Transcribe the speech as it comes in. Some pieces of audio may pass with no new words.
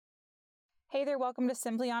Hey there, welcome to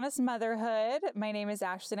Simply Honest Motherhood. My name is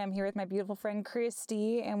Ashley and I'm here with my beautiful friend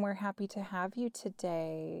Christy, and we're happy to have you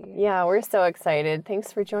today. Yeah, we're so excited.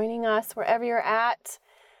 Thanks for joining us wherever you're at.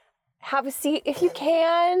 Have a seat if you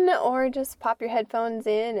can, or just pop your headphones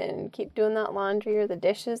in and keep doing that laundry or the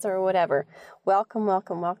dishes or whatever. Welcome,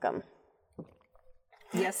 welcome, welcome.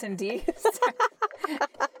 Yes, indeed.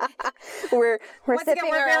 We're Once sipping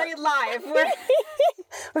again, we're very live.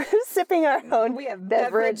 we're sipping our own We have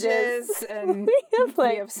beverages. and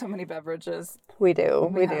we have so many beverages. We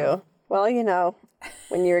do. Well, you know,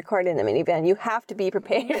 when you record in the minivan, you have to be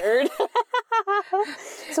prepared.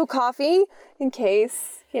 So coffee, in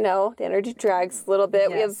case, you know, the energy drags a little bit.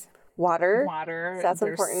 Yes. We have water. So that's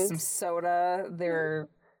there's important. some soda.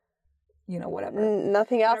 Whatever.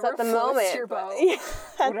 Nothing else Whatever at the floats moment. your boat.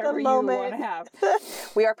 At Whatever the you moment. want to have.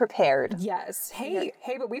 We are prepared. Yes. Hey,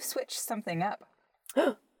 but we've switched something up.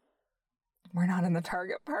 We're not in the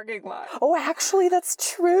Target parking lot. Oh, actually, that's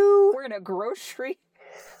true. We're in a grocery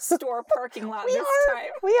store parking lot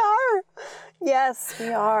time. We are. Yes,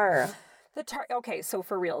 we are. Okay, so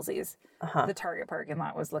for realsies, the Target parking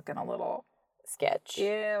lot was looking a little sketch.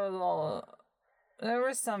 Yeah, it was a little. There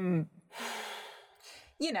was some,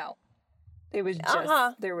 it was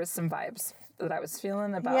just there was some vibes that I was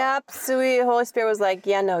feeling about. Yep. So Holy Spirit was like,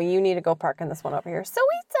 "Yeah, no, you need to go park in this one over here." So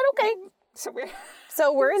we said, "Okay."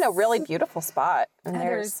 So we're in a really beautiful spot, and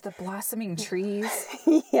there's the blossoming trees.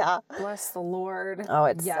 Yeah. Bless the Lord. Oh,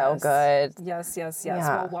 it's so good. Yes.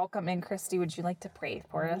 Yeah. Well, welcome in, Christy. Would you like to pray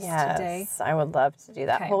for us today? Yes, I would love to do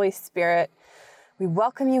that. Okay. Holy Spirit, we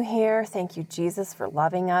welcome you here. Thank you, Jesus, for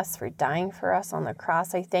loving us, for dying for us on the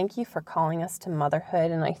cross. I thank you for calling us to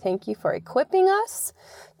motherhood, and I thank you for equipping us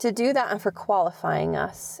to do that and for qualifying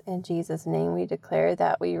us. In Jesus' name, we declare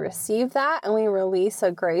that we receive that and we release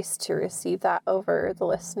a grace to receive that over the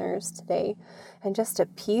listeners today, and just a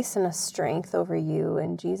peace and a strength over you.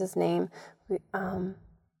 In Jesus' name,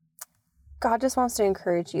 God just wants to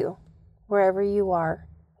encourage you wherever you are.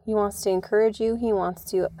 He wants to encourage you. He wants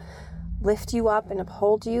to lift you up and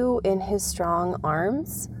uphold you in his strong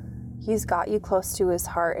arms. He's got you close to his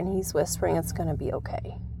heart, and he's whispering, it's going to be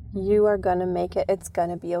okay. You are going to make it. It's going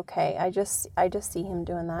to be okay. I just see him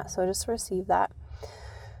doing that. So just receive that.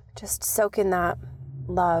 Just soak in that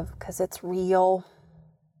love, because it's real.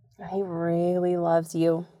 He really loves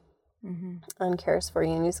you and cares for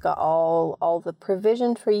you. And he's got all the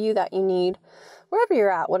provision for you that you need. Wherever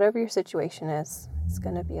you're at, whatever your situation is, it's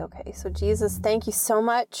going to be okay. So Jesus, thank you so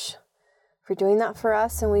much for doing that for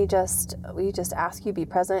us, and we just ask you to be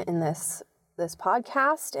present in this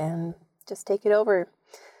podcast and just take it over.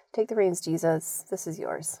 Take the reins, Jesus. This is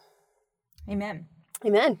yours. Amen.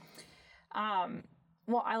 Amen.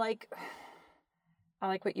 Well, I like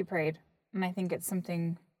what you prayed, and I think it's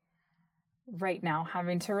something right now,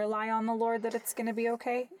 having to rely on the Lord that it's going to be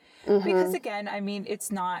okay. Because again, I mean,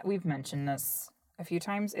 it's not. We've mentioned this a few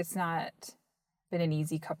times. It's not been an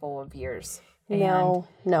easy couple of years. No.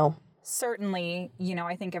 Certainly,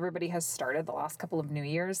 I think everybody has started the last couple of New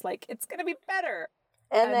Year's like, it's going to be better.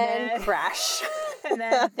 And then crash. And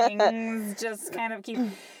then things just kind of keep...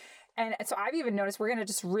 And so I've even noticed, we're going to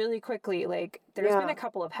just really quickly, there's been a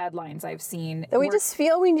couple of headlines I've seen that we just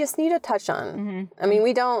feel we just need to touch on. I mean,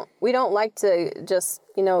 we don't like to just,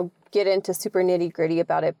 get into super nitty gritty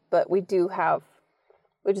about it, but we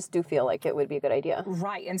just do feel like it would be a good idea.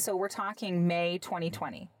 Right. And so we're talking May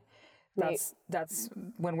 2020. That's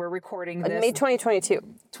when we're recording this. May 2022.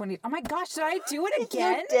 Oh my gosh, did I do it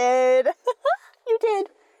again? You did.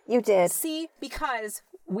 You did. See, because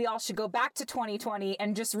we all should go back to 2020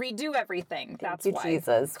 and just redo everything. That's Thank you, why.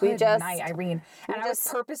 Jesus. Good night, Irene. And I was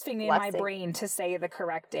purposing in my blessing. brain to say the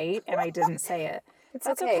correct date, and I didn't say it. That's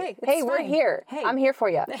okay. It's hey, we're fine. here. Hey. I'm here for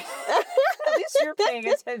you. At least you're paying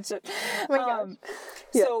attention. Oh my gosh.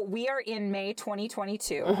 So we are in May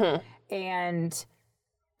 2022, and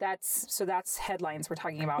that's headlines we're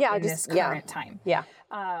talking about in this current time. Yeah.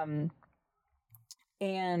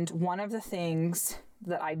 And one of the things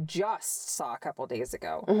that I just saw a couple days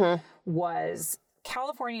ago was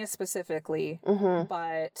California specifically,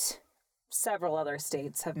 but several other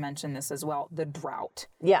states have mentioned this as well, the drought.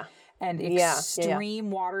 Yeah. And extreme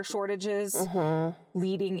water shortages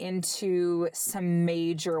leading into some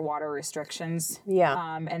major water restrictions.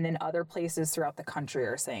 Yeah. And then other places throughout the country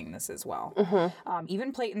are saying this as well.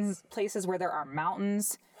 Even places where there are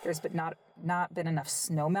mountains, there's not been enough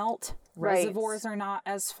snow melt. Right. Reservoirs are not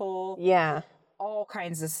as full. Yeah. All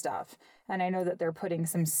kinds of stuff. And I know that they're putting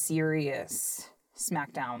some serious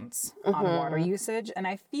smackdowns on water usage. And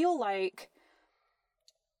I feel like,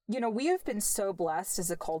 we have been so blessed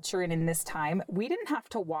as a culture, and in this time, we didn't have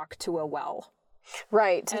to walk to a well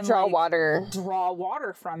Right, to and, draw like, water. Draw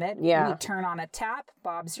water from it. Yeah. We turn on a tap.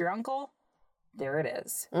 Bob's your uncle. There it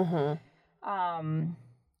is.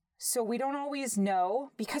 So we don't always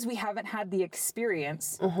know, because we haven't had the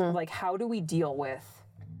experience, like, how do we deal with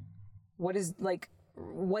what is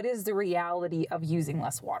the reality of using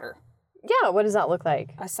less water? Yeah, what does that look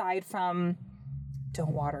like? Aside from,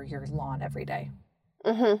 don't water your lawn every day.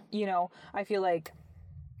 You know, I feel like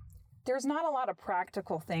there's not a lot of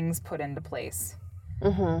practical things put into place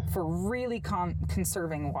for really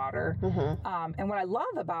conserving water. And what I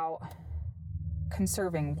love about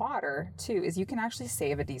conserving water too is you can actually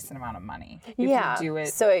save a decent amount of money if you do it.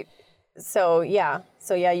 So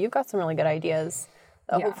you've got some really good ideas.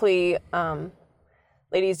 Hopefully,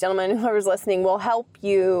 ladies, gentlemen, whoever's listening will help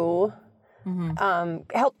you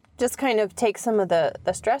help just kind of take some of the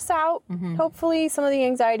stress out, hopefully some of the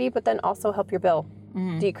anxiety, but then also help your bill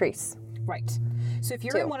decrease. Right. So if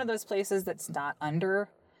you're in one of those places that's not under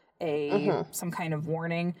some kind of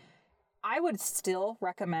warning, I would still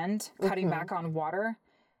recommend cutting back on water.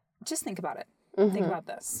 Just think about it. Think about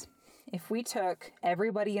this. If we took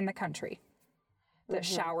everybody in the country that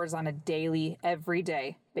showers on a daily,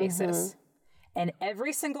 everyday basis, and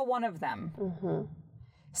every single one of them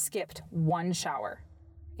skipped one shower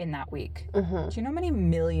in that week, do you know how many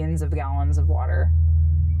millions of gallons of water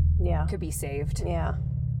could be saved? Yeah.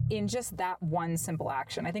 In just that one simple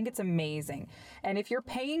action. I think it's amazing. And if you're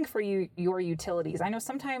paying for your utilities, I know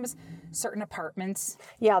sometimes certain apartments...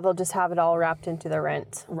 Yeah, they'll just have it all wrapped into their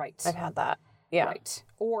rent. Right. I've had that. Yeah. Right.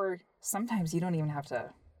 Or sometimes you don't even have to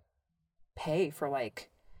pay for like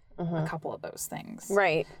a couple of those things.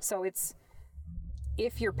 Right. So it's...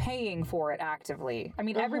 If you're paying for it actively, I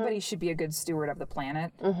mean, everybody should be a good steward of the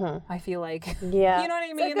planet. I feel like, yeah, you know what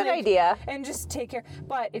I mean? It's a good idea. And just take care.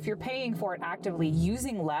 But if you're paying for it actively,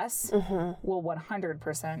 using less will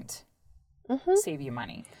 100% save you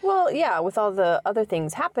money. Well, yeah, with all the other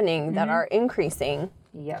things happening that are increasing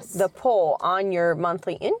the pull on your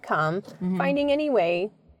monthly income, finding any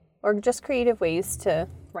way or just creative ways to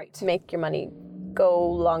make your money go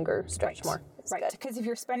longer, stretch more. Right, because if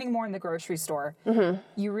you're spending more in the grocery store,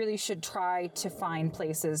 you really should try to find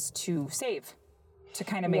places to save, to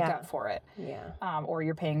kind of make up for it. Yeah. Or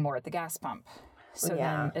you're paying more at the gas pump, so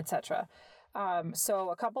then, etc.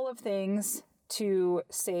 So a couple of things to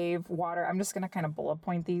save water. I'm just going to kind of bullet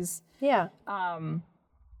point these. Yeah.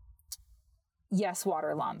 Yes,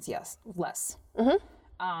 water lawns. Yes, less.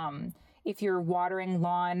 If you're watering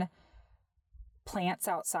lawn, plants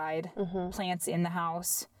outside, plants in the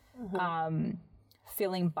house.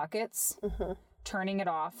 Filling buckets, turning it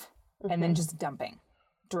off, and then just dumping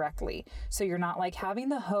directly. So you're not like having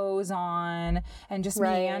the hose on and just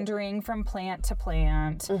meandering from plant to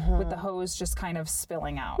plant with the hose just kind of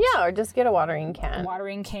spilling out. Yeah, or just get a watering can.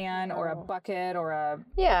 Or a bucket or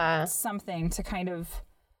a something to kind of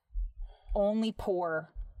only pour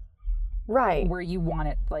where you want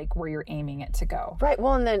it, like where you're aiming it to go. Right.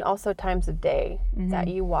 Well, and then also times of day that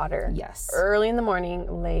you water. Yes. Early in the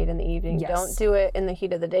morning, late in the evening. Yes. Don't do it in the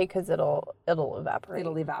heat of the day because it'll evaporate.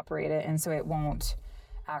 It'll evaporate it, and so it won't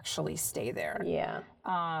actually stay there. Yeah.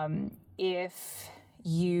 If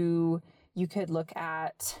you could look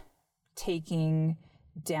at taking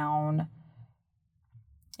down,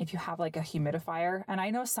 if you have like a humidifier, and I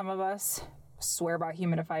know some of us swear by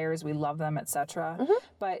humidifiers, we love them, etc.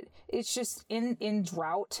 But it's just in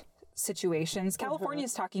drought situations, California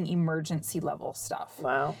is talking emergency level stuff.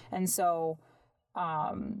 Wow. And so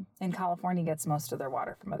and California gets most of their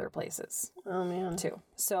water from other places. Oh man. Too.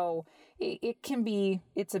 So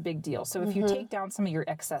it's a big deal. So if you take down some of your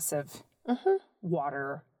excessive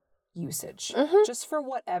water usage, just for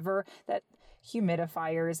whatever, that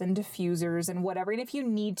humidifiers and diffusers and whatever. And if you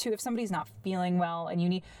need to, if somebody's not feeling well and you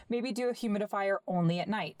need, maybe do a humidifier only at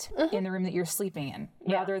night in the room that you're sleeping in,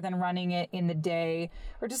 rather than running it in the day,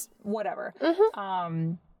 or just whatever.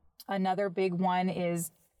 Another big one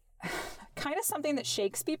is kind of something that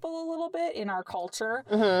shakes people a little bit in our culture,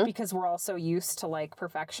 because we're all so used to like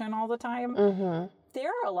perfection all the time. There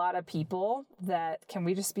are a lot of people that, can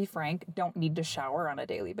we just be frank, don't need to shower on a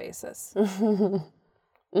daily basis.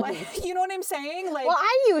 Like, you know what I'm saying? Like, well,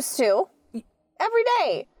 I used to every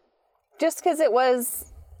day, just because it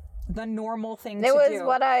was the normal thing to do. It was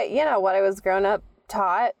what I was grown up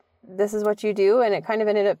taught. This is what you do, and it kind of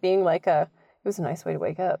ended up being like it was a nice way to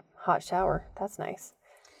wake up. Hot shower, that's nice.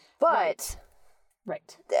 But,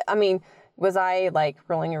 right. I mean, was I like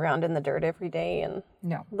rolling around in the dirt every day and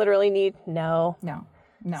no, literally no.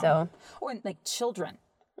 So, or like children.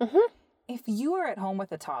 If you are at home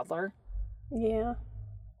with a toddler, yeah,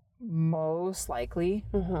 most likely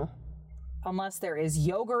unless there is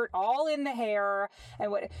yogurt all in the hair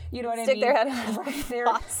and what, you know what I mean? Stick their head in right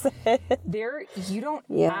there. You don't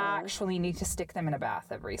actually need to stick them in a bath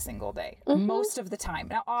every single day, most of the time.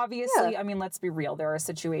 Now, obviously, I mean, let's be real. There are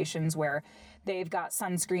situations where they've got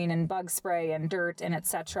sunscreen and bug spray and dirt and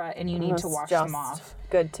etc. and you need to wash them off.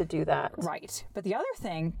 Good to do that. Right. But the other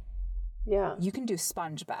thing, you can do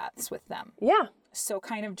sponge baths with them. Yeah. So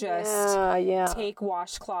kind of just take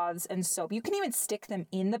washcloths and soap. You can even stick them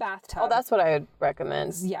in the bathtub. Oh, that's what I would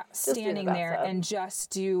recommend. Yeah, standing there and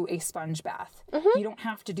just do a sponge bath. You don't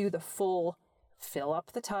have to do the full fill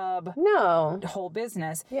up the tub. No. Whole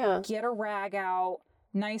business. Yeah. Get a rag out,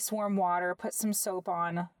 nice warm water, put some soap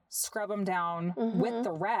on, scrub them down with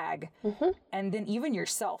the rag, and then even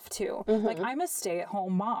yourself too. Like, I'm a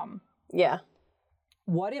stay-at-home mom. Yeah.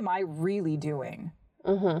 What am I really doing?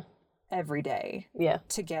 Every day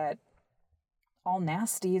to get all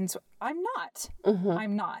nasty and I'm not.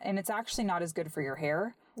 I'm not. And it's actually not as good for your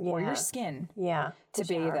hair or your skin to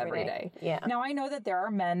bathe every day. Yeah. Now, I know that there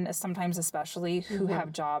are men, sometimes especially, who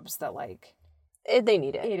have jobs that like they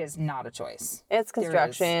need it. It is not a choice. It's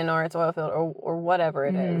construction or it's oil field or whatever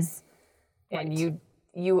it is. And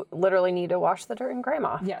you literally need to wash the dirt and grime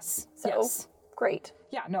off. Yes. So great.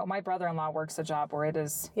 Yeah, no, my brother-in-law works a job where it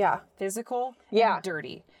is physical and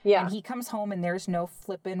dirty. Yeah. And he comes home and there's no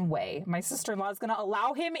flippin' way my sister-in-law is going to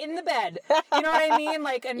allow him in the bed. You know what I mean?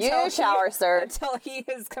 Like, until until he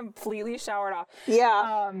is completely showered off.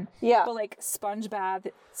 Yeah. But like, sponge baths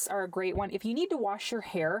are a great one. If you need to wash your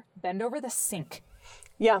hair, bend over the sink.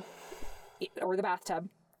 Yeah. Or the bathtub.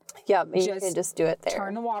 Yeah, you can just do it there.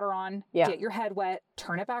 Turn the water on, get your head wet,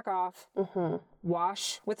 turn it back off,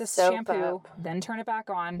 wash with a shampoo, then turn it back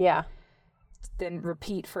on. Yeah. Then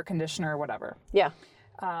repeat for conditioner or whatever. Yeah.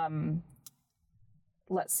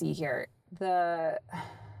 Let's see here. I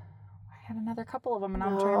had another couple of them and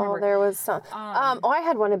I'm trying to remember. There was some. I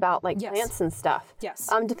had one about like plants and stuff. Yes.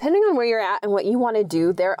 Depending on where you're at and what you want to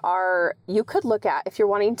do, you could look at, if you're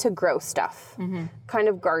wanting to grow stuff, kind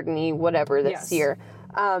of gardening, whatever this year.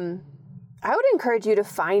 I would encourage you to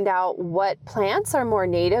find out what plants are more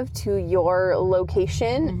native to your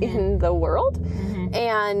location in the world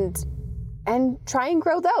and try and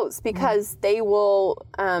grow those because they will,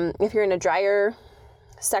 if you're in a drier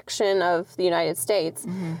section of the United States,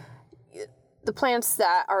 the plants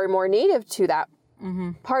that are more native to that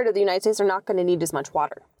part of the United States are not going to need as much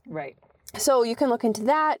water. Right. So you can look into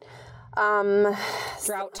that.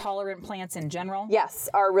 Drought tolerant plants in general. Yes,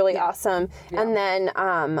 are really awesome. Yeah. And then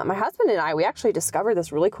my husband and I, we actually discovered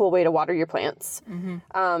this really cool way to water your plants.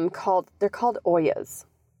 They're called Oyas.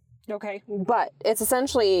 Okay. But it's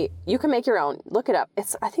essentially, you can make your own. Look it up.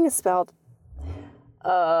 I think it's spelled,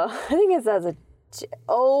 I think it says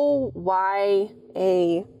Oya.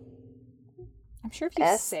 I'm sure if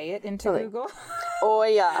you say it into Google.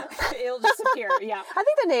 Oya. It'll disappear, yeah. I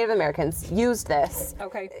think the Native Americans used this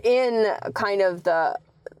in kind of the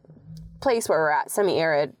place where we're at,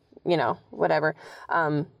 semi-arid, whatever.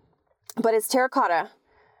 But it's terracotta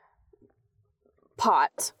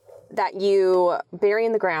pot that you bury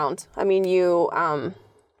in the ground. I mean, I'm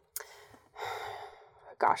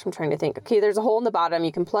trying to think. Okay, there's a hole in the bottom.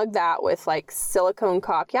 You can plug that with like silicone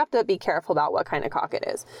caulk. You have to be careful about what kind of caulk it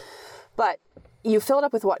is. But you fill it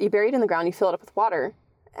up with water. You bury it in the ground. You fill it up with water,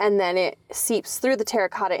 and then it seeps through the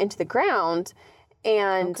terracotta into the ground.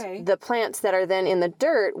 And the plants that are then in the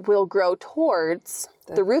dirt will grow towards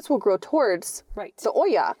the roots will grow towards the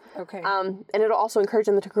Oya. Okay. And it'll also encourage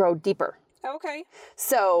them to grow deeper. Okay.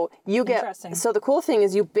 So you get. So the cool thing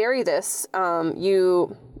is you bury this.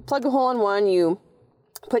 You plug a hole in one. You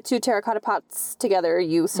put two terracotta pots together,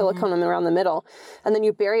 you silicone them around the middle, and then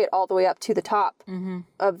you bury it all the way up to the top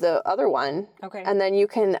of the other one. Okay. And then you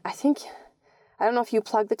can, I don't know if you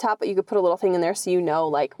plug the top, but you could put a little thing in there so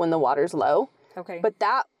like when the water's low. Okay. But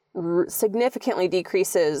that significantly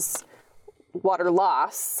decreases water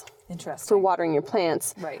loss. Interesting. For watering your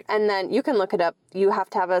plants. Right. And then you can look it up. You have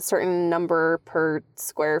to have a certain number per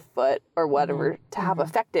square foot or whatever to have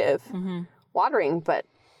effective watering, but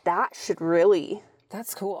that should really...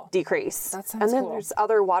 That's cool. Decrease. That sounds cool. And then there's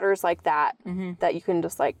other waters like that that you can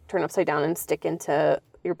just like turn upside down and stick into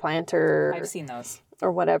your plant or... I've seen those.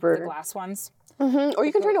 Or whatever. The glass ones. Or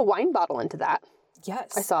you can turn a wine bottle into that.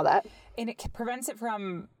 Yes. I saw that. And it prevents it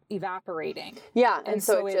from evaporating. Yeah. And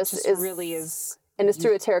so it just really is... And it's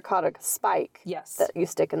through a terracotta spike that you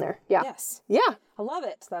stick in there. Yeah. Yes. Yeah. I love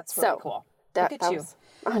it. That's really cool. Look at you.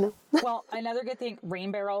 I know. Well, another good thing,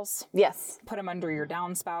 rain barrels. Yes. Put them under your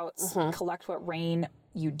downspouts. Collect what rain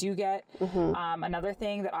you do get. Another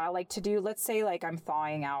thing that I like to do, let's say like I'm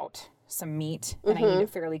thawing out some meat and I need it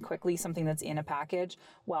fairly quickly, something that's in a package,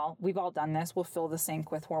 well, we've all done this. We'll fill the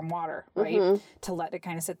sink with warm water, right? To let it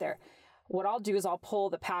kind of sit there. What I'll do is I'll pull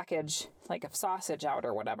the package, like a sausage out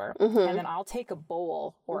or whatever, and then I'll take a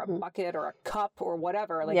bowl or a bucket or a cup or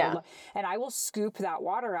whatever, like, and I will scoop that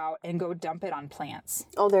water out and go dump it on plants.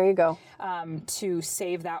 Oh, there you go. To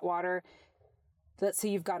save that water. Let's say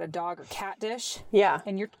you've got a dog or cat dish. Yeah.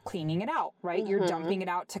 And you're cleaning it out, right? You're dumping it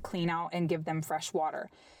out to clean out and give them fresh water.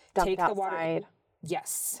 Dump Take it the water. outside.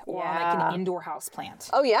 Yes. Or like an indoor house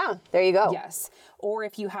plant. Oh, yeah. There you go. Yes. Or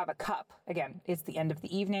if you have a cup, again, it's the end of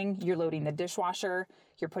the evening, you're loading the dishwasher,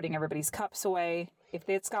 you're putting everybody's cups away. If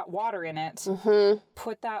it's got water in it,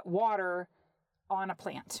 put that water on a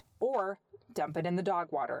plant or dump it in the dog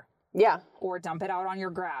water. Yeah. Or dump it out on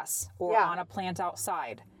your grass or on a plant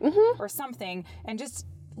outside or something, and just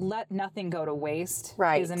let nothing go to waste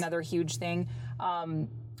is another huge thing.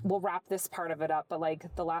 We'll wrap this part of it up, but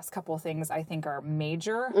like the last couple of things I think are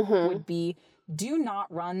major would be, do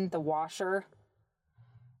not run the washer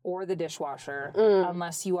or the dishwasher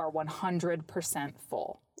unless you are 100%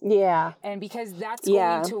 full. Yeah. And because that's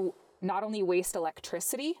going to not only waste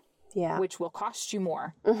electricity, which will cost you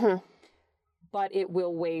more, but it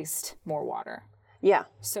will waste more water. Yeah.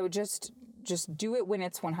 So just do it when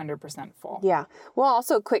it's 100% full. Yeah. Well,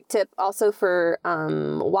 also a quick tip also for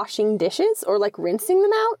washing dishes or like rinsing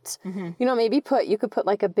them out. You know, maybe you could put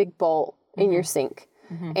like a big bowl in your sink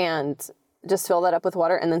and just fill that up with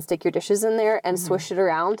water and then stick your dishes in there and swish it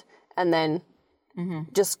around and then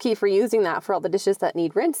just keep reusing that for all the dishes that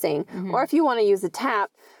need rinsing. Or if you want to use a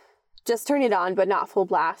tap, just turn it on but not full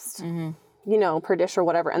blast, you know, per dish or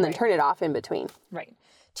whatever, and then turn it off in between. Right.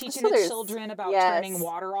 Teaching the children about turning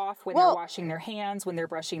water off when they're washing their hands, when they're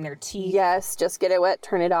brushing their teeth. Yes, just get it wet,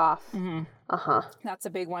 turn it off. That's a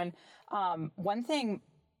big one. One thing,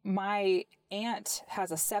 my aunt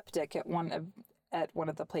has a septic at one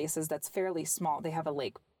of the places that's fairly small. They have a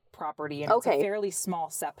lake property, and it's a fairly small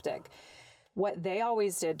septic. What they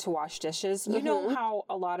always did to wash dishes, you know how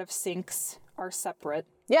a lot of sinks are separate.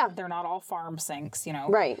 Yeah. They're not all farm sinks, you know.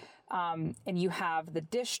 Right. And you have the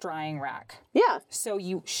dish drying rack. Yeah.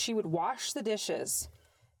 So she would wash the dishes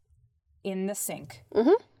in the sink,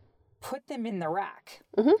 put them in the rack,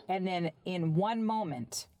 and then in one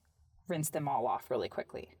moment, rinse them all off really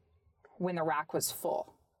quickly when the rack was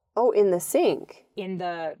full. Oh, in the sink? In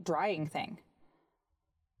the drying thing.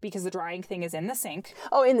 Because the drying thing is in the sink.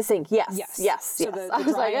 Oh, in the sink. Yes. Yes. So the I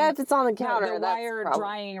was like, if it's on the counter, the wire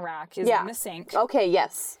drying rack is in the sink. Okay,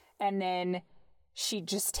 yes. And then she'd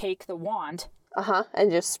just take the wand.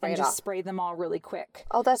 And just spray and it just off. spray them all really quick.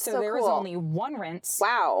 Oh, that's so cool. So there is only one rinse.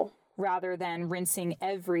 Wow. Rather than rinsing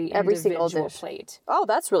every single individual dish. plate. Oh,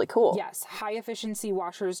 that's really cool. Yes. High efficiency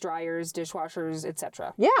washers, dryers, dishwashers,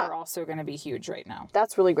 etc. Yeah. Are also going to be huge right now.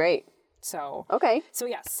 That's really great. So. Okay. So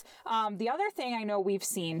yes. The other thing I know we've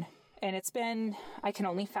seen, and it's been, I can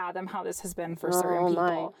only fathom how this has been for certain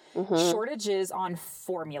people, shortages on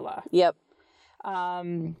formula. Yep.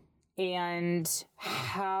 And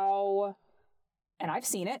how, and I've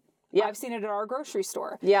seen it. Yeah. I've seen it at our grocery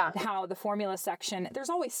store. Yeah. How the formula section, there's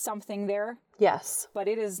always something there. Yes. But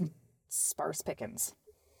it is sparse pickings.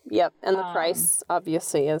 Yep. And the price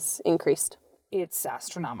obviously is increased. It's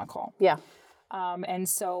astronomical. Yeah. And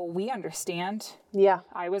so we understand. Yeah.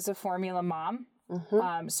 I was a formula mom.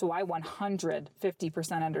 So I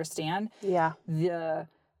 150% understand the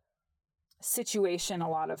situation a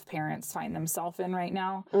lot of parents find themselves in right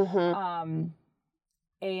now.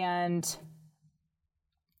 And,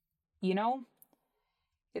 you know,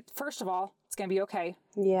 first of all, it's going to be okay.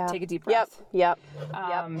 Yeah. Take a deep breath. Yep.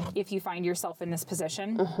 If you find yourself in this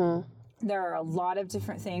position, there are a lot of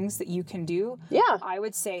different things that you can do. Yeah. I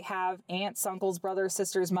would say have aunts, uncles, brothers,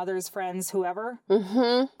 sisters, mothers, friends, whoever,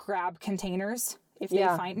 grab containers if they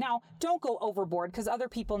find. Now, don't go overboard because other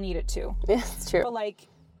people need it too. It's true. But like,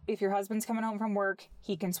 if your husband's coming home from work,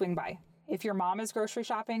 he can swing by. If your mom is grocery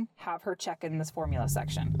shopping, have her check in this formula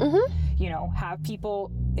section. You know, have people,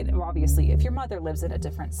 obviously, if your mother lives in a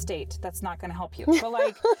different state, that's not going to help you. But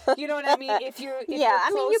like, you know what I mean? If you're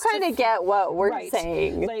I mean, you kind of get what we're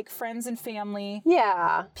saying. Like friends and family.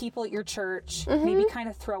 Yeah. People at your church, maybe kind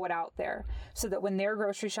of throw it out there so that when they're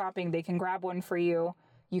grocery shopping, they can grab one for you.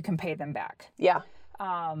 You can pay them back. Yeah.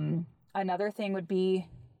 Another thing would be,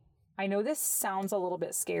 I know this sounds a little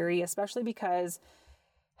bit scary, especially because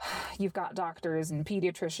you've got doctors and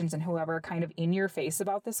pediatricians and whoever kind of in your face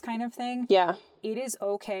about this kind of thing. Yeah. It is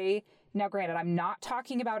okay. Now, granted, I'm not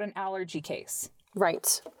talking about an allergy case.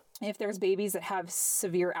 Right. If there's babies that have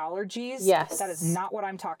severe allergies, yes, that is not what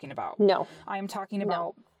I'm talking about. No. I am talking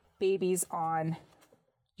about babies on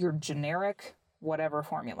your generic whatever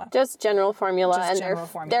formula. Just general formula, Just and general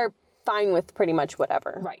formula. they're fine with pretty much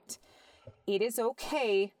whatever. Right. It is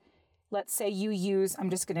okay. Let's say you use, I'm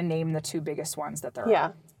just going to name the 2 biggest ones that there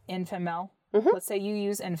are. Enfamil. Let's say you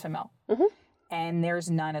use Enfamil. And there's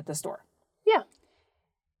none at the store. Yeah.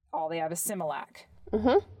 All they have is Similac.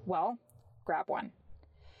 Well, grab one.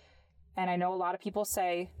 And I know a lot of people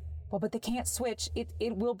say, well, but they can't switch.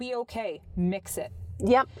 It will be okay. Mix it.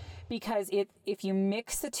 Yep. Because if you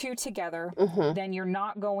mix the 2 together, then you're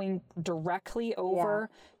not going directly over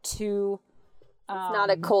to... It's not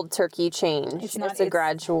a cold turkey change. It's a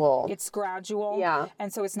gradual. It's gradual. Yeah.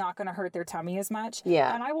 And so it's not going to hurt their tummy as much.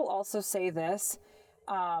 Yeah. And I will also say this,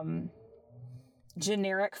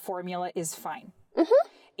 generic formula is fine.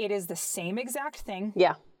 It is the same exact thing.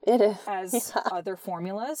 Yeah, it is. As other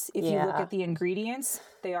formulas. If you look at the ingredients,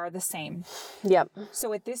 they are the same. Yep.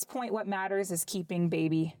 So at this point, what matters is keeping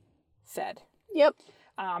baby fed. Yep.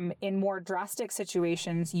 In more drastic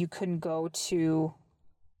situations, you can go to...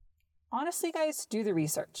 Honestly, guys, do the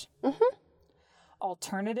research.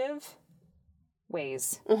 Alternative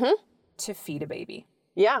ways to feed a baby.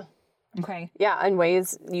 Yeah. Okay. Yeah, and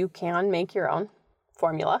ways you can make your own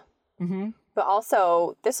formula. But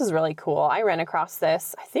also, this is really cool. I ran across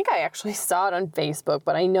this. I think I actually saw it on Facebook,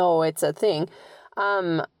 but I know it's a thing.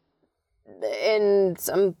 In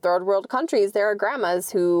some third world countries, there are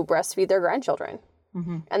grandmas who breastfeed their grandchildren.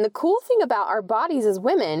 And the cool thing about our bodies as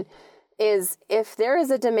women is if there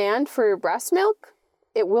is a demand for breast milk,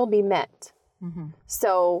 it will be met.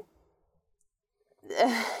 So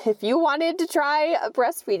if you wanted to try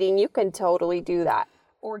breastfeeding, you can totally do that.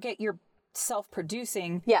 Or get your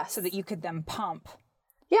self-producing so that you could then pump.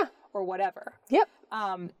 Yeah. Or whatever. Yep.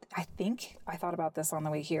 I thought about this on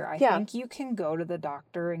the way here. I think you can go to the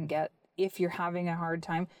doctor and get, if you're having a hard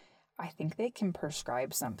time, I think they can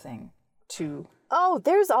prescribe something to... Oh,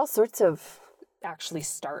 there's all sorts of... actually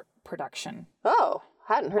start production. Oh,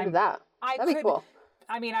 hadn't heard of that. That'd be cool.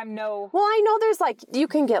 I mean, I'm no... Well, I know there's like, you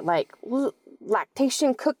can get like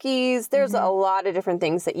lactation cookies. There's a lot of different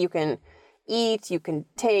things that you can eat, you can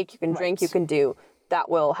take, you can drink, you can do that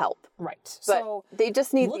will help. Right. But so they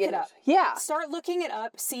just need look it up. Yeah. Start looking it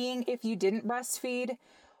up, seeing if you didn't breastfeed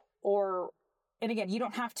or... And again, you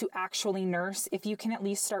don't have to actually nurse. If you can at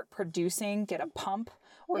least start producing, get a pump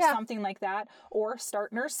or something like that, or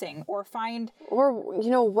start nursing, or find... Or,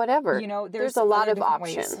 whatever. There's a lot of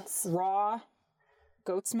options. Ways. Raw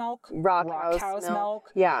goat's milk. Raw cow's milk.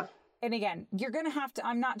 Yeah. And again, you're going to have to...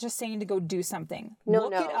 I'm not just saying to go do something.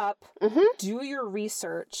 Look it up. Do your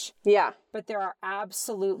research. Yeah. But there are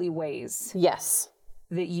absolutely ways... Yes.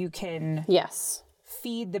 ...that you can... Yes.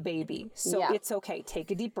 ...feed the baby. So it's okay.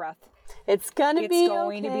 Take a deep breath. It's going to be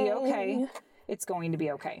okay. It's going to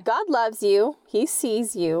be okay. God loves you. He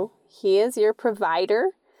sees you. He is your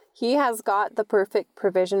provider. He has got the perfect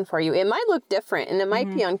provision for you. It might look different and it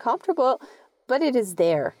might be uncomfortable, but it is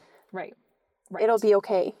there. Right. It'll be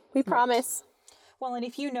okay. We promise. Well, and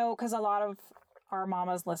if you know, because a lot of our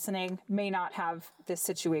mamas listening may not have this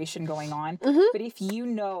situation going on, but if you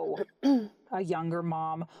know a younger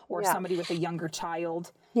mom or somebody with a younger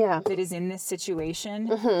child that is in this situation,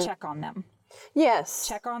 check on them. Yes.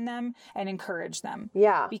 Check on them and encourage them.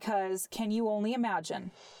 Yeah. Because can you only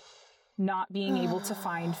imagine not being able to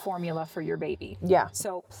find formula for your baby? Yeah.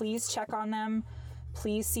 So please check on them.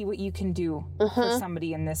 Please see what you can do for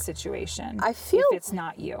somebody in this situation. I feel... If it's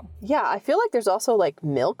not you. Yeah, I feel like there's also like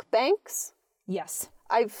milk banks. Yes.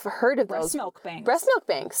 I've heard of Breast those. milk banks. Breast milk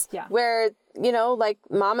banks. Yeah. Where, like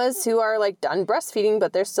mamas who are like done breastfeeding,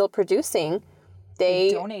 but they're still producing,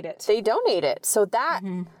 they donate it. They donate it. So that,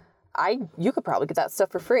 you could probably get that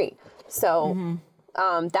stuff for free. So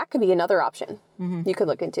that could be another option you could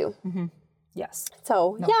look into. Yes.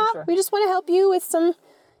 So for sure. we just want to help you with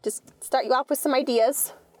just start you off with some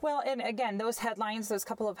ideas. Well, and again, those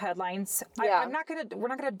couple of headlines, Yeah. we're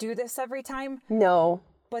not gonna do this every time. No.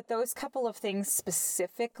 But those couple of things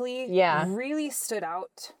specifically really stood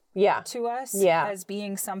out to us as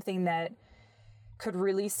being something that could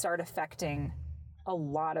really start affecting a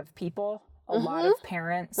lot of people, a lot of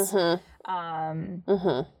parents.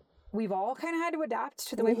 We've all kind of had to adapt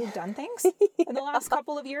to the way we've done things in the last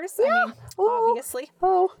couple of years. I mean, obviously.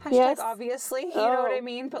 Hashtag obviously, you know what I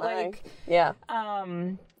mean? But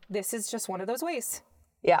this is just one of those ways.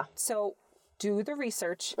 Yeah. So do the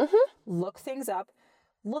research, look things up.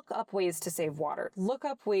 Look up ways to save water. Look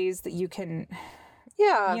up ways that you can,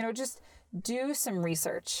 just do some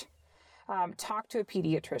research. Talk to a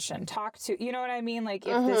pediatrician. Talk to, you know what I mean? Like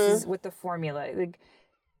if this is with the formula, like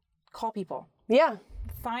call people. Yeah.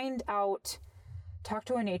 Find out, talk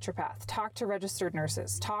to a naturopath, talk to registered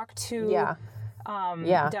nurses, talk to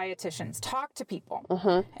dietitians. Talk to people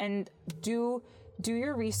and do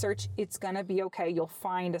your research. It's going to be okay. You'll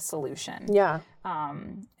find a solution. Yeah.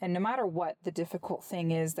 And no matter what the difficult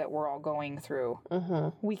thing is that we're all going through,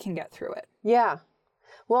 we can get through it. Yeah.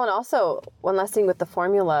 Well, and also one last thing with the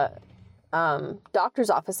formula, doctor's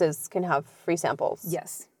offices can have free samples.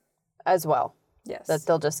 Yes. As well. Yes. That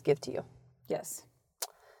they'll just give to you. Yes.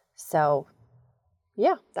 So,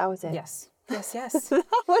 yeah, that was it. Yes. Yes, yes. That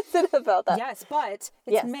was it about that. Yes, but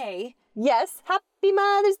it's May. Yes. Happy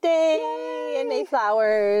Mother's Day. Yay. And May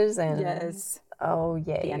flowers. And yes. Oh,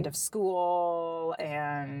 yay. The end of school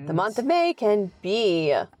and... The month of May can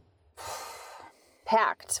be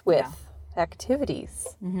packed with activities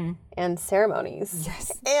and ceremonies.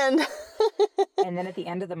 Yes. And... and then at the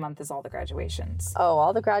end of the month is all the graduations. Oh,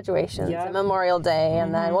 all the graduations and Memorial Day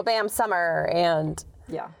and then, well, bam, summer and...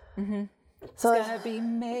 Yeah. Mm-hmm. So it's gonna be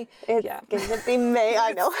May. It's gonna be May.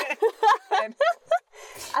 I know.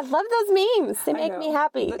 I love those memes. They make me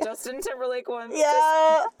happy. The Justin Timberlake ones.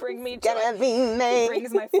 Yeah. Just bring me joy. Gonna be May. It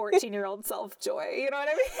brings my 14-year-old self joy. You know what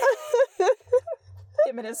I mean?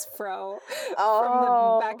 Him and his fro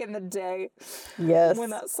from back in the day. Yes. When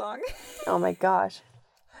that song. Oh my gosh.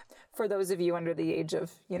 For those of you under the age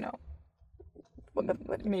of,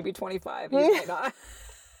 maybe 25, you might not.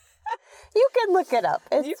 You can look it up.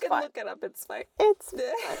 You can look it up. It's fine. It's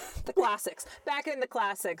the classics. Back in the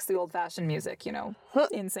classics, the old-fashioned music,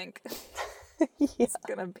 in sync. It's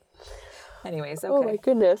gonna be. Anyways, okay. Oh my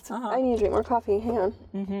goodness. I need to drink more coffee. Hang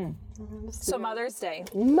on. So Mother's Day.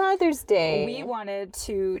 Mother's Day. We wanted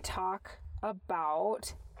to talk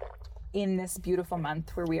about, in this beautiful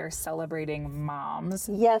month where we are celebrating moms,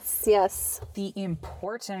 Yes, yes. the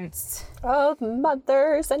importance Of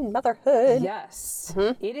mothers and motherhood. Yes.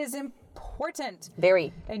 It is important.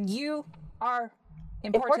 Very. And you are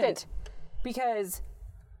important. Because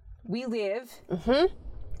we live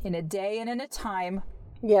in a day and in a time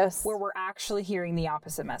Yes. where we're actually hearing the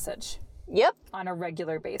opposite message Yep. on a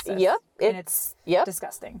regular basis. Yep. And it's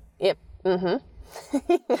disgusting. Yep. And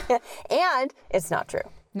it's not true.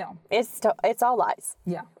 No. It's all lies.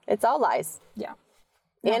 Yeah. It's all lies. Yeah.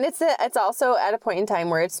 And it's also at a point in time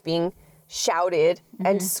where it's being shouted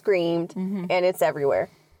and screamed and it's everywhere.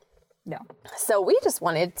 No. So we just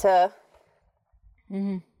wanted to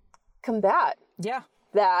combat Yeah.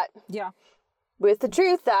 that Yeah. with the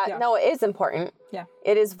truth that no, it is important. Yeah.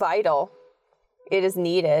 It is vital. It is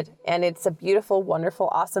needed. And it's a beautiful, wonderful,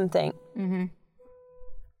 awesome thing.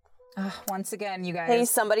 Once again, you guys. Hey,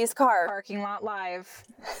 somebody's car. Parking lot live.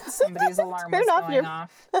 Somebody's alarm was off going your-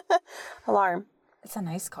 off. Alarm. It's a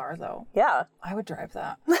nice car, though. Yeah. I would drive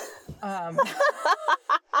that.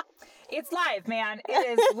 It's live, man.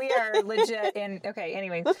 It is. We are legit in. Okay,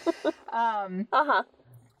 anyway.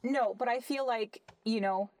 No, but I feel like,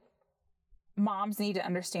 moms need to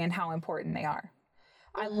understand how important they are.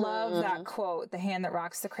 I love that quote, the hand that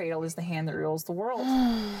rocks the cradle is the hand that rules the world.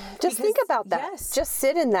 Just think about that. Yes. Just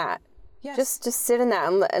sit in that. Yes. Just sit in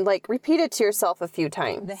that and like repeat it to yourself a few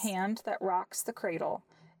times. The hand that rocks the cradle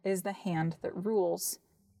is the hand that rules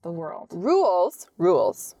the world. Rules.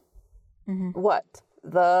 What?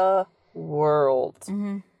 The world.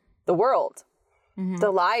 The world.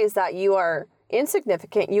 The lie is that you are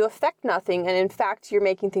insignificant, you affect nothing, and in fact, you're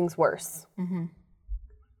making things worse.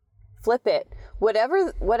 Flip it.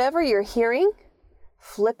 Whatever you're hearing,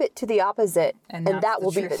 flip it to the opposite, and that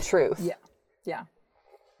will be the truth. Yeah. Yeah.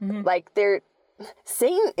 Like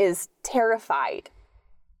Satan is terrified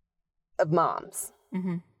of moms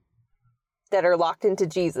that are locked into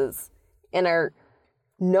Jesus and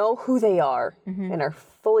know who they are and are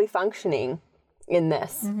fully functioning in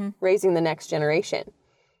this, raising the next generation.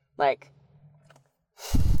 Like,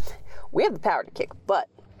 we have the power to kick butt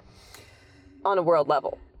on a world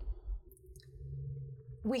level.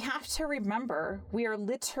 We have to remember we are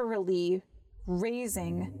literally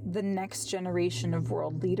raising the next generation of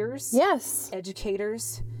world leaders. Yes.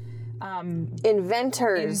 Educators.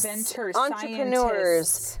 Inventors. Entrepreneurs.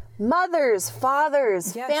 Scientists. Mothers.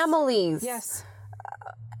 Fathers. Yes. Families. Yes.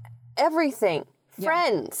 Everything.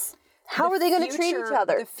 Friends. How are they going to treat each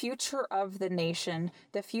other? The future of the nation,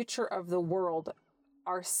 the future of the world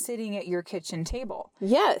are sitting at your kitchen table.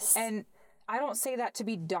 Yes. And I don't say that to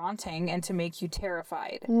be daunting and to make you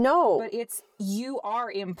terrified. No. But you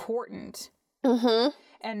are important.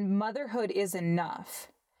 And motherhood is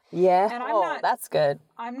enough. Yeah. And that's good.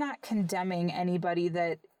 I'm not condemning anybody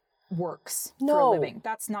that works for No. a living.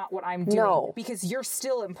 That's not what I'm doing. No. Because you're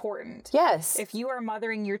still important. Yes. If you are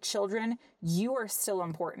mothering your children, you are still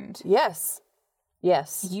important. Yes.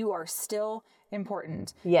 Yes. You are still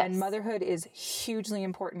important. Yes. And motherhood is hugely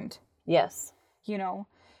important, Yes.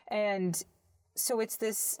 And so it's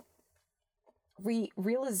this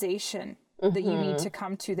realization that you need to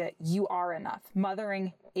come to, that you are enough.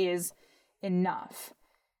 Mothering is enough.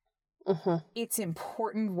 It's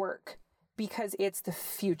important work because it's the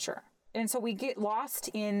future. And so we get lost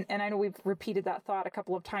in, and I know we've repeated that thought a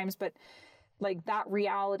couple of times, but like that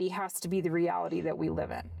reality has to be the reality that we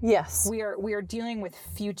live in. Yes. We are dealing with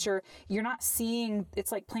future. You're not seeing,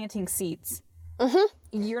 it's like planting seeds.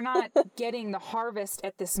 You're not getting the harvest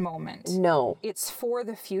at this moment. No. It's for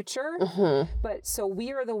the future. But so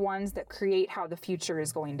we are the ones that create how the future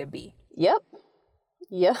is going to be. Yep.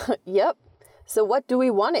 Yep. So what do we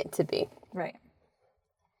want it to be? Right.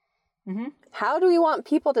 How do we want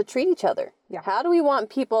people to treat each other? Yeah. How do we want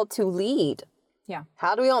people to lead? Yeah.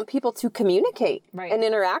 How do we want people to communicate and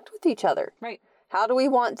interact with each other? Right. How do we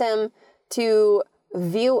want them to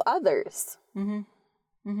view others?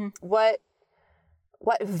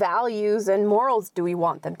 What values and morals do we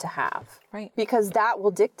want them to have? Right. Because that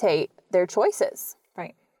will dictate their choices.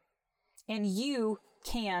 Right. And you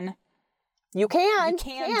can do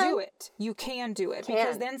it. You can do it.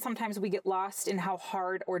 Because then sometimes we get lost in how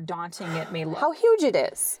hard or daunting it may look. How huge it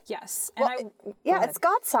is. Yes. And it's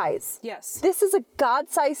God size. Yes. This is a God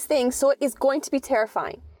size thing, so it is going to be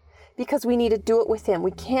terrifying because we need to do it with him.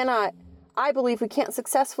 I believe we can't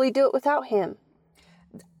successfully do it without him.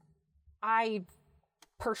 I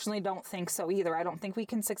personally don't think so either. I don't think we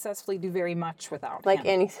can successfully do very much without like him.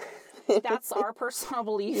 anything. That's our personal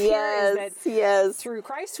belief here, is that through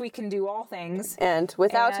Christ we can do all things. And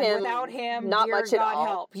without him, not dear much God at all.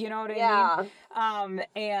 help. You know what I mean?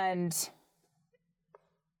 And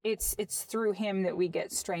it's through him that we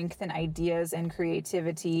get strength and ideas and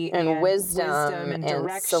creativity and wisdom and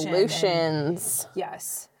direction solutions.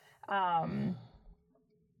 Yes. Yeah.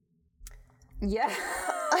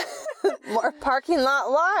 More parking lot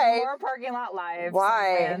live. More parking lot live.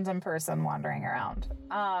 Why? Some random person wandering around.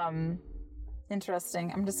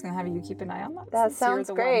 Interesting. I'm just gonna have you keep an eye on that. That sounds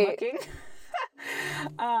you're the great.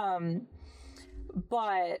 One looking.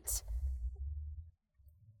 But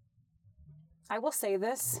I will say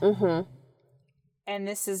this. And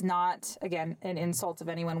this is not, again, an insult of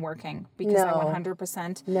anyone working, because I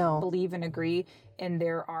 100% believe and agree, and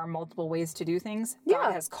there are multiple ways to do things.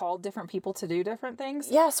 God has called different people to do different things.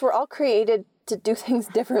 Yes, we're all created to do things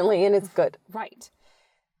differently, and it's good. Right.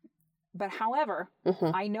 But however,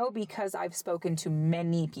 I know, because I've spoken to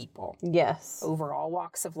many people. Yes. Over all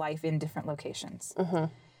walks of life in different locations.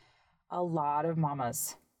 A lot of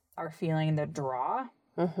mamas are feeling the draw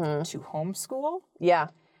to homeschool. Yeah.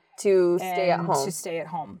 To stay at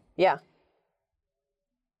home. Yeah.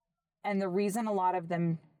 And the reason a lot of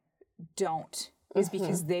them don't is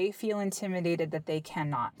because they feel intimidated that they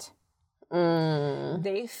cannot.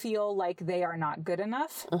 They feel like they are not good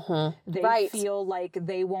enough. They feel like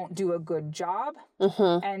they won't do a good job.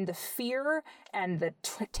 And the fear and the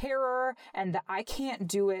terror and the I can't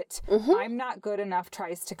do it, I'm not good enough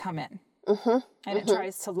tries to come in. And it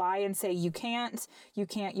tries to lie and say, you can't.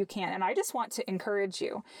 And I just want to encourage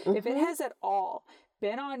you. If it has at all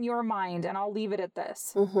been on your mind, and I'll leave it at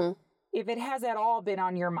this. If it has at all been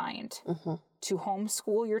on your mind to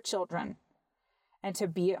homeschool your children and to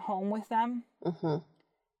be at home with them,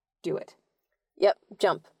 do it. Yep.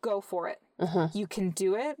 Jump. Go for it. You can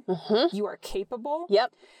do it. You are capable.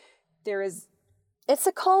 Yep. It's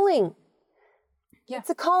a calling. Yeah.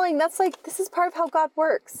 It's a calling. That's like, this is part of how God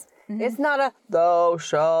works. It's not a thou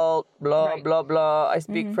shalt blah blah blah. I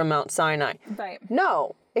speak from Mount Sinai. Right.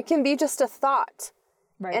 No, it can be just a thought.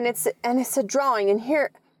 Right. And it's a drawing. And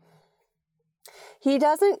here, he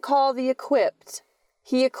doesn't call the equipped.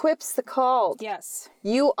 He equips the called. Yes.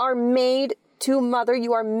 You are made to mother.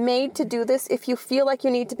 You are made to do this. If you feel like you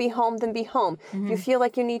need to be home, then be home. If you feel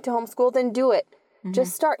like you need to homeschool, then do it.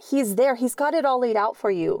 Just start. He's there. He's got it all laid out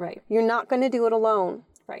for you. Right. You're not going to do it alone.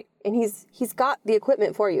 Right. And he's got the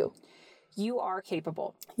equipment for you. You are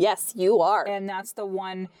capable. Yes, you are. And that's the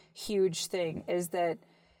one huge thing, is that,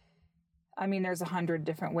 I mean, there's 100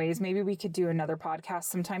 different ways. Maybe we could do another podcast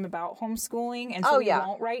sometime about homeschooling. And so we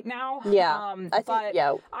won't right now. Yeah.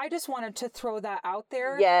 I just wanted to throw that out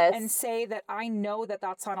there. Yes. And say that I know that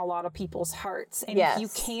that's on a lot of people's hearts. And if you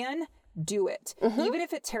can, do it. Even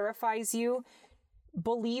if it terrifies you,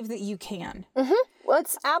 believe that you can. Well,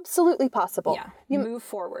 it's absolutely possible. Yeah. Move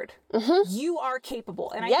forward. You are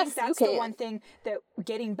capable. And I think that's the one thing that,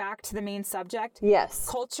 getting back to the main subject. Yes.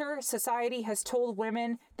 Culture, society has told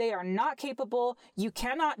women they are not capable. You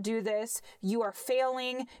cannot do this. You are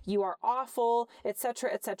failing. You are awful,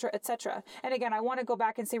 etc., etc., etc. And again, I want to go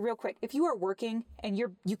back and say real quick, if you are working and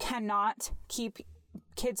you cannot keep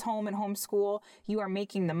kids home and homeschool, you are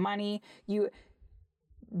making the money,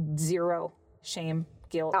 zero. shame,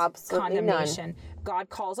 guilt, Absolutely condemnation. God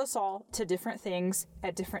calls us all to different things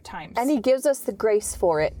at different times. And he gives us the grace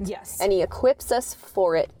for it. Yes. And he equips us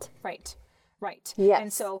for it. Right. Right. Yes.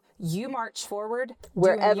 And so you march forward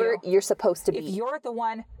Wherever you're supposed to be. If you're the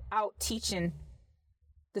one out teaching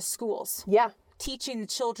the schools, Yeah. teaching the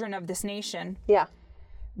children of this nation, Yeah.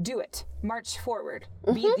 do it. March forward.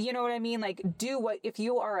 You know what I mean? Like, do what, if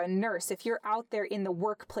you are a nurse, if you're out there in the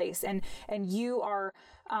workplace and you are,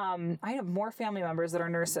 I have more family members that are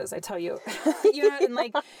nurses, I tell you, you know, and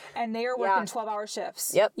like, and they are working 12-hour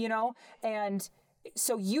shifts, Yep. you know, and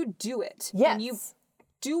so you do it. Yes. And you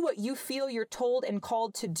do what you feel you're told and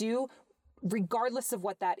called to do, regardless of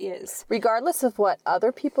what that is. Regardless of what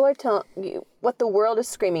other people are telling you, what the world is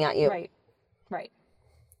screaming at you. Right. Right.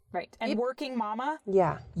 Right. And working mama,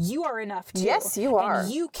 Yeah. you are enough too. Yes, you are.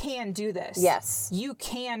 And you can do this. Yes. You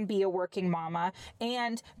can be a working mama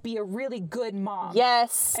and be a really good mom.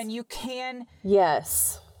 Yes. And you can,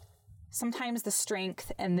 Yes. sometimes the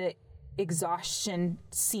strength and the exhaustion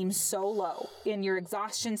seems so low and your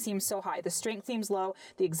exhaustion seems so high. The strength seems low,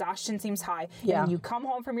 the exhaustion seems high. Yeah. And you come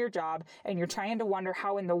home from your job and you're trying to wonder,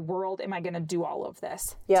 how in the world am I going to do all of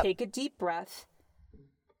this? Yep. Take a deep breath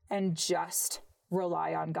and just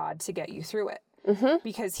rely on God to get you through it,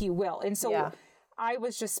 because he will. And so I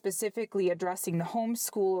was just specifically addressing the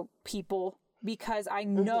homeschool people because I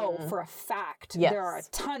know for a fact there are a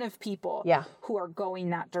ton of people who are going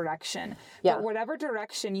that direction. Yeah. But whatever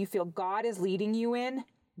direction you feel God is leading you in,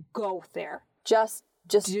 go there. Just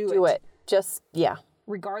do it. Just,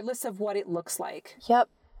 Regardless of what it looks like. Yep.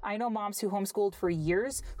 I know moms who homeschooled for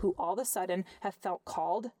years who all of a sudden have felt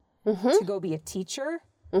called to go be a teacher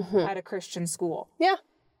at a Christian school. Yeah.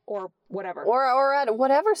 Or whatever. Or at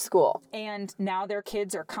whatever school. And now their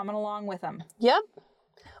kids are coming along with them. Yep.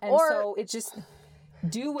 And so it's just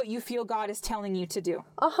do what you feel God is telling you to do.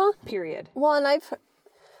 Period. Well, and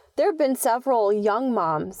there have been several young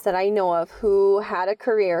moms that I know of who had a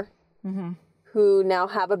career, who now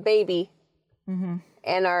have a baby,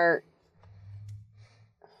 and are,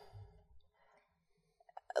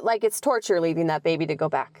 like, it's torture leaving that baby to go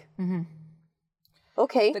back.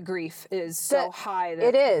 Okay. The grief is so high.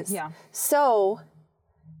 That, it is. Yeah. So,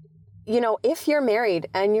 you know, if you're married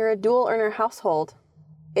and you're a dual earner household,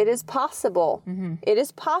 it is possible. It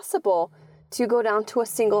is possible to go down to a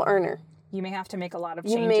single earner. You may have to make a lot of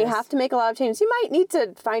changes. You may have to make a lot of changes. You might need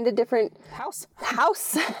to find a different house,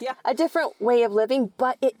 a different way of living,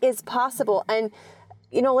 but it is possible. And,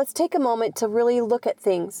 you know, let's take a moment to really look at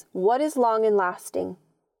things. What is long and lasting?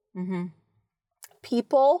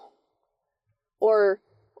 People or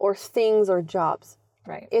things or jobs?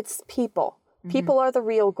 Right. It's people. People are the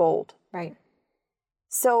real gold. Right.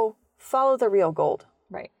 So follow the real gold.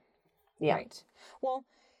 Right. Yeah. Right. Well,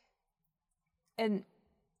 and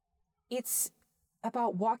it's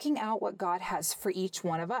about walking out what God has for each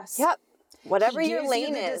one of us. Yep. Whatever He your gives lane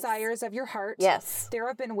you the is. desires of your heart. Yes. There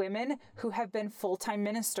have been women who have been full-time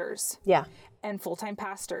ministers. Yeah. And full-time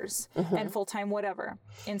pastors and full-time whatever.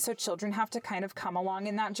 And so children have to kind of come along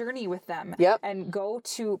in that journey with them. Yep. And go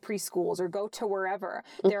to preschools or go to wherever.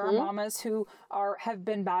 There are mamas who have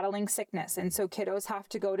been battling sickness. And so kiddos have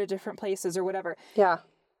to go to different places or whatever. Yeah.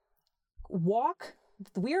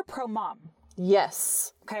 We're pro-mom.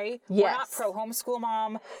 Yes. Okay? Yes. We're not pro-homeschool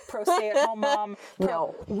mom, pro-stay-at-home mom.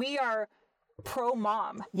 No. We are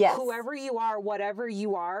pro-mom. Yes. Whoever you are, whatever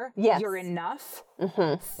you are, Yes. you're enough.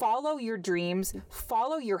 Follow your dreams.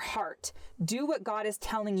 Follow your heart. Do what God is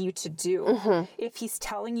telling you to do. If he's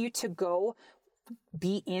telling you to go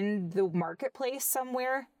be in the marketplace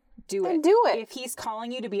somewhere, do Then it. do it. If he's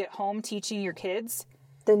calling you to be at home teaching your kids,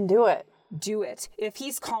 Then do it. do it. If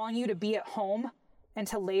he's calling you to be at home and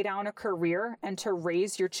to lay down a career and to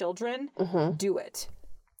raise your children, do it.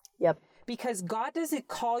 Yep. Because God doesn't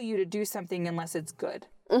call you to do something unless it's good.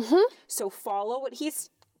 So follow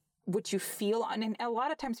what you feel. And a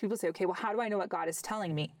lot of times people say, okay, well, how do I know what God is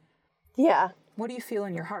telling me? Yeah. What do you feel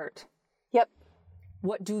in your heart? Yep.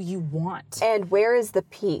 What do you want? And where is the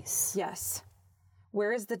peace? Yes.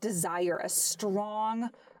 Where is the desire? A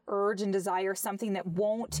strong urge and desire, something that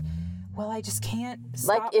won't, well, I just can't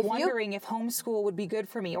stop wondering if homeschool would be good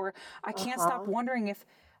for me. Or I can't stop wondering if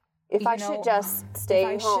I should just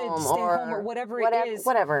stay home or whatever it is.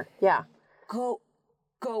 Whatever. Yeah. Go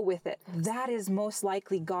with it. That is most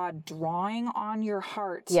likely God drawing on your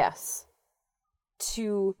heart. Yes.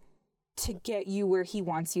 To get you where he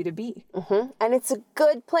wants you to be. And it's a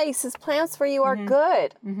good place. His plans for you are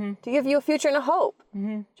good. To give you a future and a hope.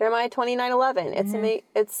 Jeremiah 29:11.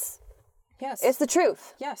 Yes. It's the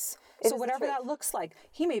truth. Yes. It So is the whatever truth. that looks like,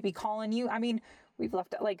 he may be calling you. I mean, we've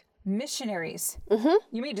left out like missionaries.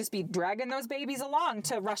 You may just be dragging those babies along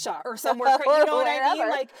to Russia or somewhere. You know what I mean?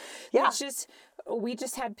 Wherever. Like, Yeah. it's just, we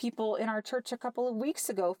just had people in our church a couple of weeks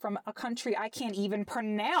ago from a country I can't even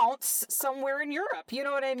pronounce somewhere in Europe. You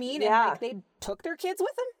know what I mean? Yeah. And like they took their kids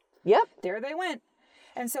with them. Yep. There they went.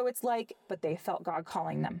 And so it's like, but they felt God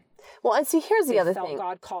calling them. Well, and see, here's the other Felt thing.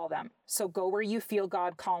 God call them. So go where you feel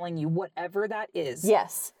God calling you, whatever that is.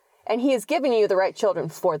 Yes. And he is giving you the right children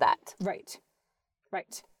for that. Right.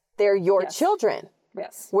 Right. They're your Yes. children.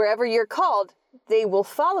 Yes. Wherever you're called, they will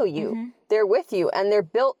follow you. They're with you and they're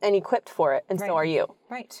built and equipped for it. And so Right. are you.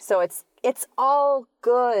 Right. So it's all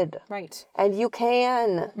good. Right. And you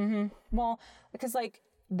can. Well, because like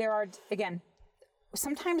there are, again,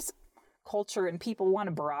 sometimes culture and people want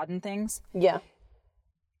to broaden things. Yeah.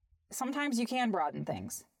 Sometimes you can broaden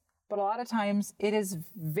things, but a lot of times it is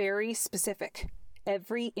very specific.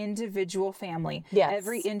 Every individual family, Yes.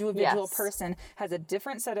 every individual Yes. person has a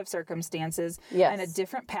different set of circumstances Yes. and a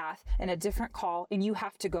different path and a different call, and you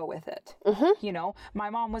have to go with it. You know, my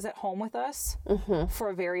mom was at home with us for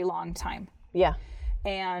a very long time Yeah.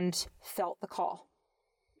 and felt the call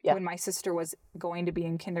Yeah. when my sister was going to be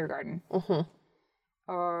in kindergarten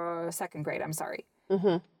or second grade. I'm sorry.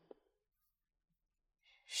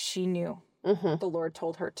 She knew the Lord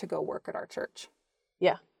told her to go work at our church.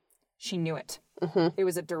 Yeah. She knew it. It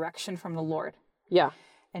was a direction from the Lord, Yeah.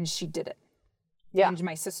 and she did it. Yeah. And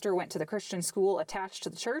my sister went to the Christian school attached to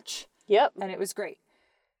the church, Yep. and it was great.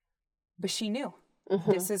 But she knew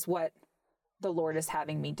this is what the Lord is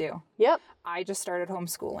having me do. Yep. I just started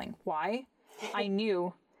homeschooling. Why? I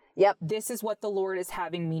knew Yep. this is what the Lord is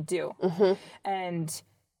having me do. And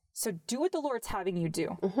so do what the Lord's having you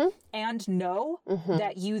do and know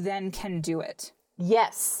that you then can do it.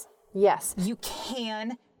 Yes. Yes. You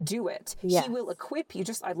can do it. Yes. He will equip you.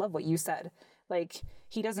 Just, I love what you said. Like,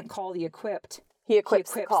 he doesn't call the equipped. He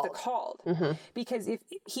equips, He the equips called. the called. Because if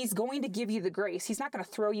he's going to give you the grace, he's not going to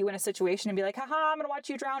throw you in a situation and be like, haha, I'm going to watch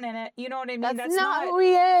you drown in it. You know what I mean? That's not who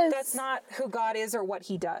he is. That's not who God is or what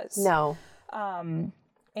he does. No.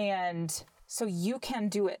 And so you can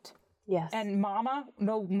do it. Yes. And mama,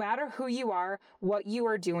 no matter who you are, what you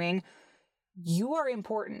are doing, you are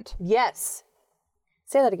important. Yes.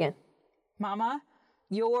 Say that again. Mama,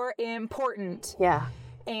 you're important. Yeah.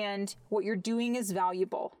 And what you're doing is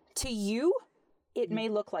valuable. To you, it may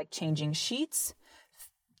look like changing sheets,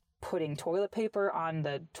 putting toilet paper on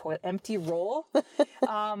the empty roll,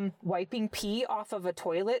 wiping pee off of a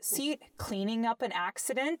toilet seat, cleaning up an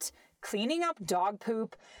accident, cleaning up dog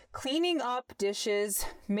poop, cleaning up dishes,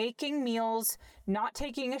 making meals, not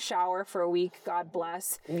taking a shower for a week, God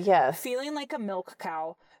bless, Yes. feeling like a milk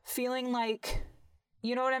cow, feeling like,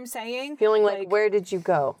 you know what I'm saying? Feeling like, where did you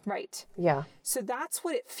go? Right. Yeah. So that's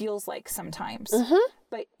what it feels like sometimes.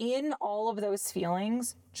 But in all of those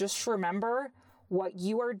feelings, just remember what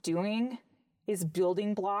you are doing is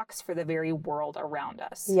building blocks for the very world around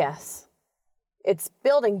us. Yes. It's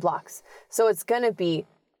building blocks. So it's going to be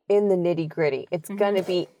in the nitty gritty. It's going to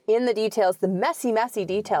be in the details, the messy, messy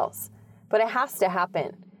details. But it has to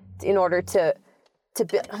happen in order to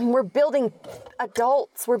build. I mean, we're building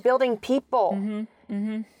adults. We're building people.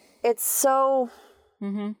 It's so,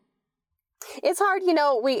 it's hard, you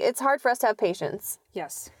know, it's hard for us to have patience.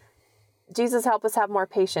 Yes. Jesus, help us have more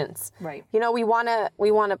patience. Right. You know, we want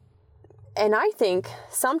to, and I think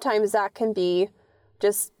sometimes that can be,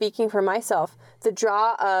 just speaking for myself, the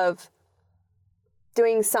draw of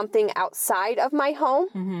doing something outside of my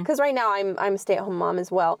home. Because right now I'm a stay-at-home mom as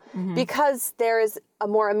well. Because there is a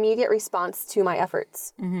more immediate response to my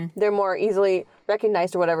efforts. They're more easily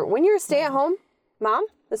recognized or whatever. When you're a stay-at-home mom,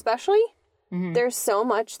 especially, there's so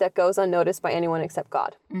much that goes unnoticed by anyone except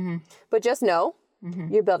God. But just know,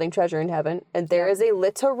 you're building treasure in heaven, and there is a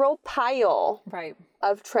literal pile Right.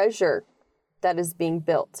 of treasure that is being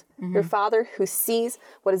built. Your Father who sees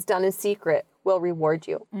what is done in secret will reward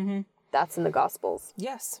you. That's in the Gospels.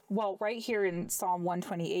 Yes. Well, right here in Psalm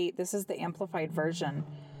 128, this is the Amplified Version.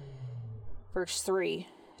 Verse 3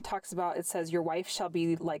 talks about, it says, your wife shall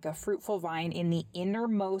be like a fruitful vine in the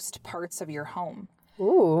innermost parts of your home.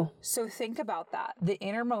 Ooh. So think about that. The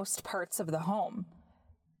innermost parts of the home.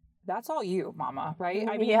 That's all you, mama, right?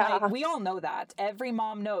 I mean, Yeah. like, we all know that. Every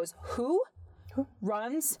mom knows who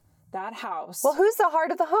runs that house. Well, who's the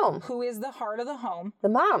heart of the home? Who is the heart of the home? The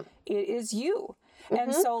mom. It is you.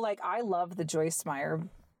 And so, like, I love the Joyce Meyer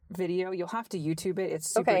video. You'll have to YouTube it. It's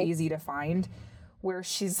super Okay. easy to find, where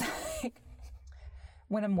she's like,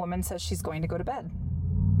 when a woman says she's going to go to bed.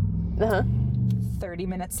 30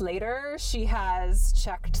 minutes later, she has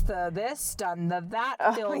checked the this, done the that,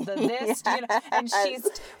 filled the this, you know, and she's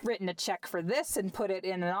written a check for this and put it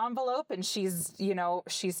in an envelope, and she's, you know,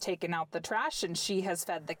 she's taken out the trash, and she has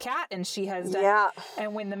fed the cat, and she has done.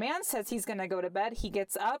 And when the man says he's going to go to bed, he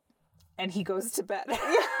gets up and he goes to bed.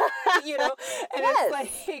 You know, and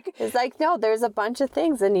it's like, no, there's a bunch of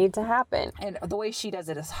things that need to happen. And the way she does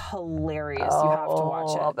it is hilarious. You have to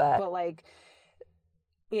watch it. I'll bet. But like,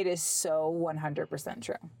 it is so 100%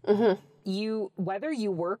 true. You, whether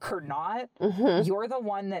you work or not, you're the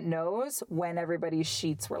one that knows when everybody's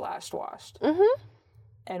sheets were last washed,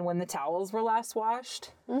 and when the towels were last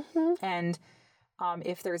washed, and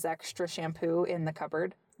if there's extra shampoo in the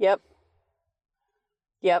cupboard.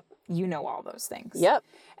 You know all those things.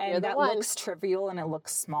 And that looks trivial and it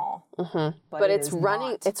looks small. But it's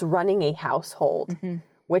running a household,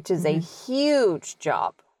 which is a huge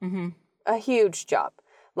job. A huge job.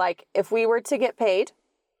 Like, if we were to get paid,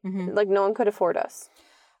 like, no one could afford us.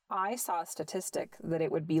 I saw a statistic that it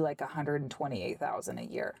would be like $128,000 a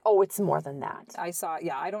year. Oh, it's more than that. I saw,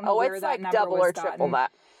 I don't know where that like number double was or triple gotten.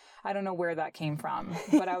 that. I don't know where that came from,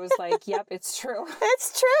 but I was like, yep, it's true.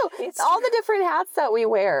 It's true. It's all the different hats that we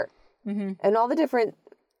wear and all the different,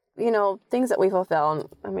 you know, things that we fulfill. And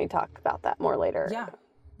I may talk about that more later.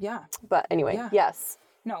 Yeah. But anyway, yes.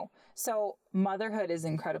 No. So motherhood is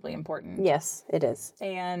incredibly important. Yes, it is.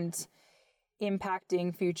 And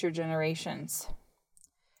impacting future generations.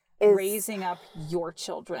 Raising up your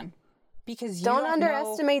children. Because you don't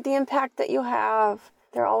underestimate the impact that you have.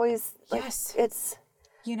 They're always, like, it's...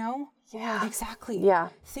 You know? Yeah. Exactly. Yeah.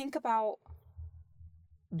 Think about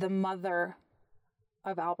the mother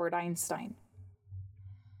of Albert Einstein.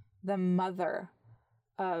 The mother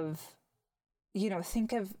of, you know,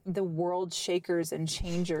 think of the world shakers and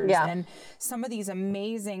changers and some of these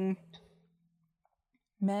amazing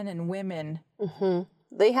men and women.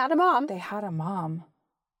 They had a mom. They had a mom.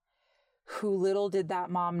 Who little did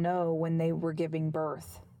that mom know when they were giving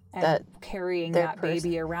birth. And carrying that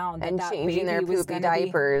baby around. And that changing their poopy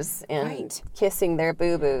diapers and kissing their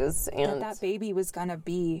boo-boos. And that baby was going to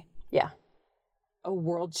be a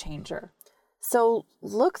world changer. So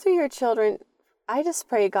look through your children. I just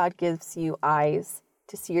pray God gives you eyes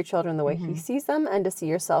to see your children the way He sees them and to see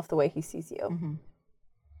yourself the way He sees you.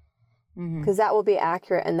 Because that will be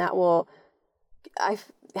accurate, and that will,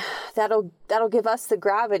 that'll give us the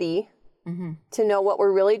gravity to know what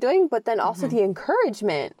we're really doing, but then also the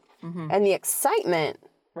encouragement and the excitement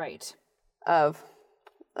of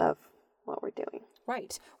what we're doing.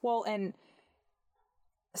 Right. Well, and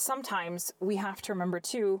sometimes we have to remember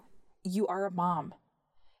too, you are a mom.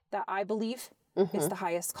 That, I believe, is the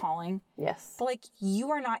highest calling. Yes. But like,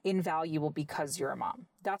 you are not invaluable because you're a mom.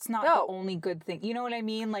 That's not the only good thing. You know what I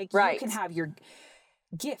mean? Like, you can have your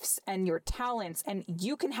gifts and your talents, and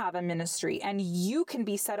you can have a ministry, and you can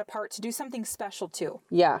be set apart to do something special too.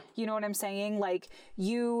 Yeah. You know what I'm saying? Like,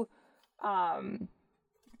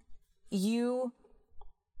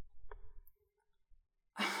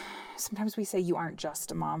 sometimes we say you aren't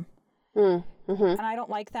just a mom. And I don't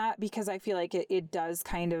like that, because I feel like it does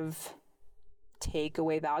kind of take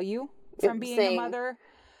away value from being a mother.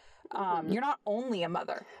 You're not only a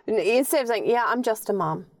mother. Instead of saying, I'm just a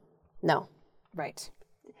mom. No. Right.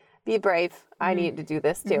 Be brave. I need to do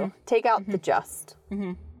this too. Take out the just.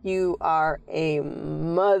 You are a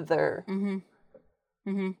mother.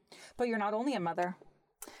 But you're not only a mother.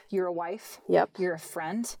 You're a wife. Yep. You're a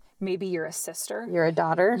friend. Maybe you're a sister. You're a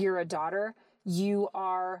daughter. You're a daughter.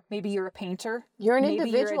 Maybe you're a painter. You're an maybe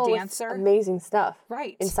individual you're a dancer. with amazing stuff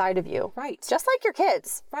inside of you. Right. Just like your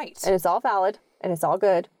kids. Right. And it's all valid and it's all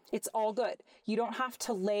good. It's all good. You don't have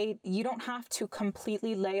to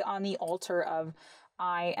completely lay on the altar of,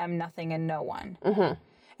 I am nothing and no one.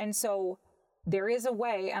 And so there is a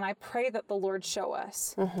way, and I pray that the Lord show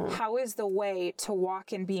us how is the way to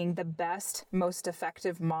walk in being the best, most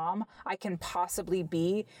effective mom I can possibly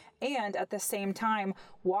be, and at the same time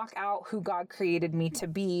walk out who God created me to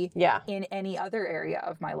be in any other area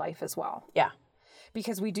of my life as well. Yeah.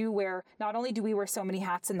 Because not only do we wear so many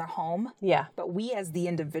hats in the home, but we as the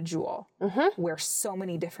individual wear so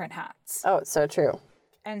many different hats. Oh, it's so true.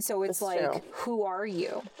 And so it's true. Who are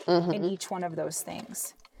you in each one of those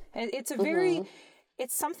things? And it's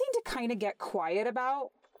it's something to kind of get quiet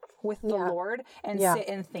about with the Lord and sit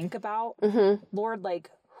and think about. Lord,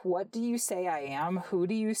 like, what do you say I am? Who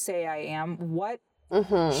do you say I am? What?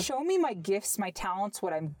 Show me my gifts, my talents,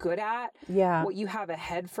 what I'm good at, what you have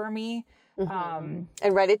ahead for me. And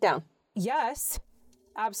write it down. Yes,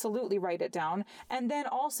 absolutely write it down. And then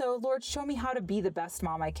also, Lord, show me how to be the best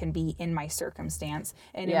mom I can be in my circumstance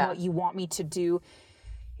and in what you want me to do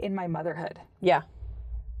in my motherhood. Yeah.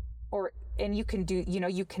 And you can do,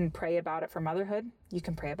 you can pray about it for motherhood. You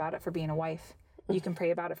can pray about it for being a wife. You can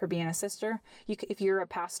pray about it for being a sister. If you're a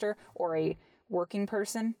pastor or a working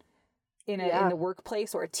person in the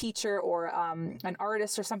workplace, or a teacher, or an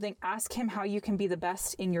artist or something, ask him how you can be the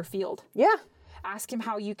best in your field. Yeah. Ask him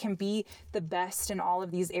how you can be the best in all of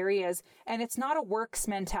these areas. And it's not a works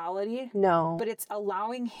mentality. No. But it's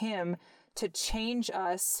allowing him to change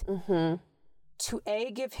us to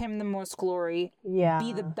give him the most glory,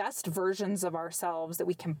 be the best versions of ourselves that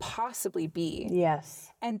we can possibly be.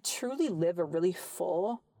 Yes. And truly live a really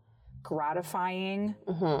full, gratifying,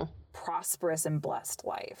 prosperous, and blessed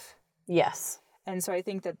life. Yes. And so I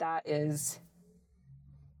think that is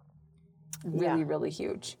really, really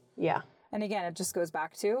huge. Yeah. And again, it just goes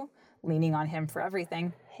back to leaning on him for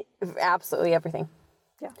everything. Absolutely everything.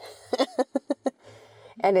 Yeah.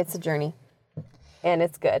 And it's a journey. And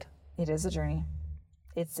it's good. It is a journey.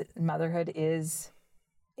 Motherhood is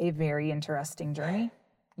a very interesting journey.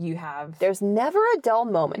 There's never a dull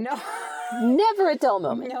moment. No. Never a dull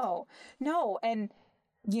moment. No. And,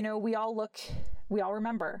 we all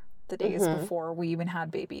remember the days before we even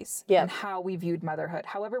had babies and how we viewed motherhood.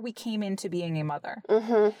 However, we came into being a mother,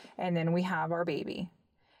 and then we have our baby,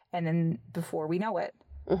 and then before we know it,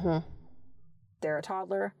 they're a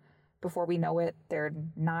toddler. Before we know it, they're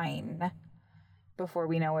 9. Before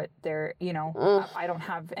we know it, they're, I don't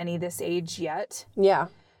have any this age yet. Yeah.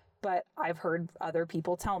 But I've heard other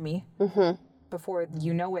people tell me before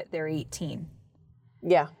you know it, they're 18.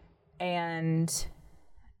 Yeah. And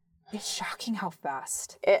it's shocking how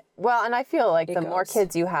fast. And I feel like the goes. more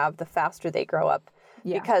kids you have, the faster they grow up.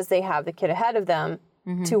 Yeah. Because they have the kid ahead of them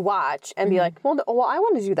to watch and be like, well, I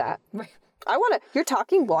want to do that. Right. You're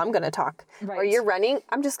talking, well, I'm going to talk. Right. Or you're running,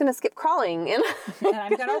 I'm just going to skip crawling. And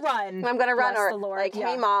I'm going to run. I'm going to run. Bless Or the Lord. like,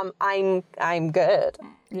 hey, Mom, I'm good.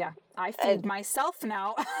 Yeah. I feed myself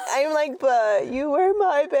now. I'm like, but you were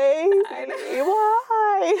my baby.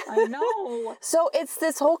 Why? I know. So it's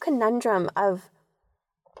this whole conundrum of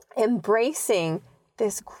embracing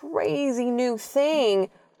this crazy new thing,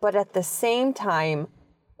 but at the same time,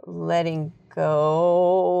 letting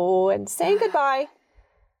go and saying goodbye.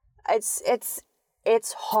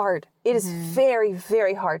 It's hard. It is very,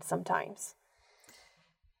 very hard sometimes.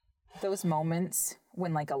 Those moments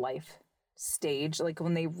when like a life stage, like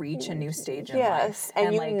when they reach a new stage in yes, life.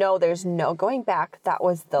 and you know there's no going back. That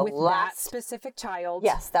was the with last... that specific child.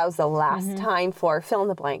 Yes, that was the last time for fill in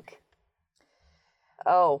the blank.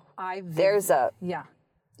 Oh, Yeah.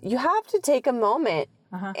 You have to take a moment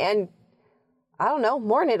and, I don't know,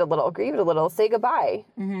 mourn it a little, grieve it a little, say goodbye.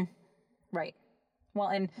 Right. Well,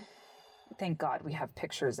 and thank God we have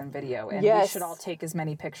pictures and video, and yes. we should all take as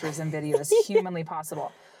many pictures and video as humanly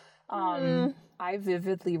possible. I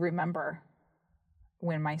vividly remember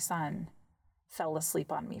when my son fell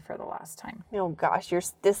asleep on me for the last time. Oh gosh,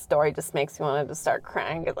 this story just makes me want to just start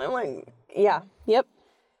crying. Cause I'm like, yeah, yep.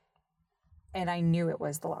 And I knew it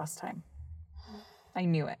was the last time. I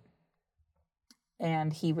knew it.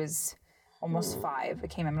 And he was almost 5. It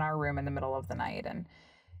came in our room in the middle of the night and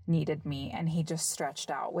needed me. And he just stretched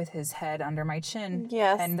out with his head under my chin.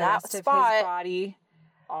 Yes, and the rest of his body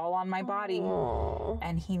all on my body. Aww.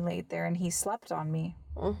 And he laid there and he slept on me.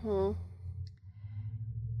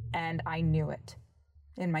 And I knew it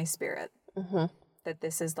in my spirit that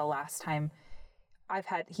this is the last time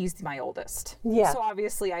he's my oldest. Yeah. So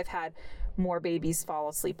obviously I've had more babies fall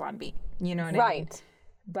asleep on me. You know what I mean? Right.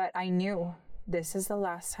 But I knew this is the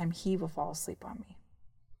last time he will fall asleep on me.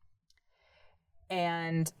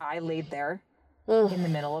 And I laid there in the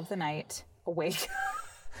middle of the night, awake.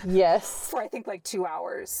 Yes. For I think like 2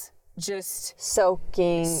 hours. Just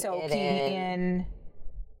soaking in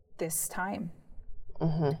this time.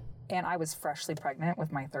 And I was freshly pregnant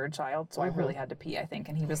with my 3rd child, so I really had to pee, I think.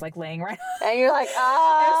 And he was like laying right. And you're like,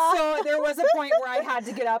 ah. And so there was a point where I had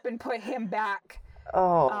to get up and put him back.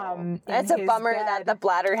 Oh, that's a bummer bed. that the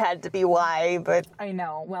bladder had to be wide, but I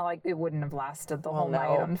know. Well, like it wouldn't have lasted the whole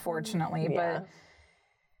night, unfortunately. Yeah. But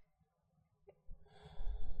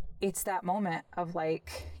it's that moment of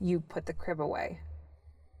like you put the crib away,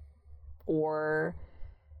 or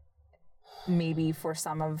maybe for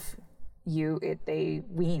some of you, they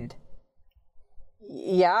weaned.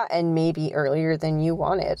 Yeah, and maybe earlier than you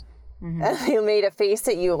wanted. And they made a face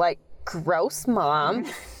at you like, gross, Mom.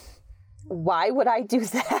 Why would I do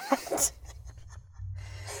that?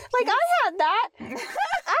 Like, I had that.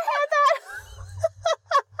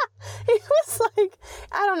 It was like,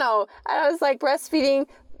 I don't know. I was like breastfeeding.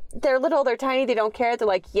 They're little, they're tiny, they don't care. They're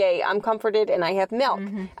like, yay, I'm comforted and I have milk.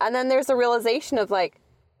 And then there's a realization of like,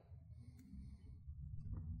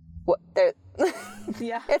 there.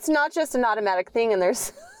 Yeah. It's not just an automatic thing, and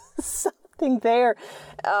there's something there.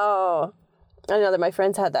 Oh, I know that my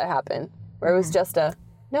friends had that happen, where it was just a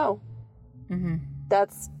no.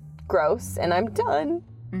 That's gross, and I'm done.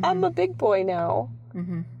 I'm a big boy now,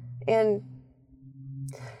 and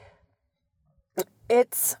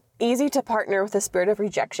it's easy to partner with a spirit of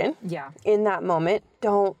rejection. Yeah. In that moment,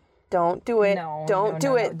 don't do it. No, don't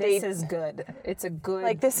do it. This is good. It's a good,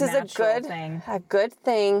 like this is a good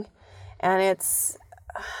thing, and it's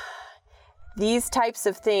these types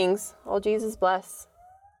of things. Oh, Jesus bless,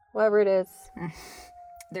 whoever it is.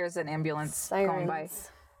 There's an ambulance Sirens. going by.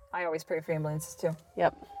 I always pray for ambulances too.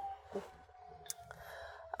 Yep.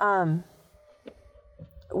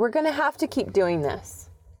 We're gonna have to keep doing this,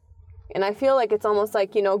 and I feel like it's almost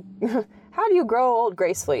like, you know, how do you grow old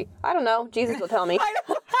gracefully? I don't know. Jesus will tell me. I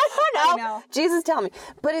don't know. Jesus tell me.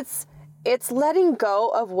 But it's letting go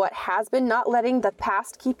of what has been, not letting the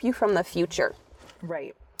past keep you from the future.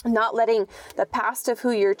 Right. Not letting the past of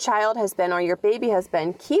who your child has been or your baby has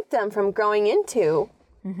been keep them from growing into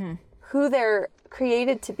who they're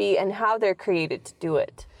created to be and how they're created to do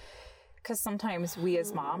it. Because sometimes we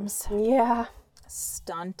as moms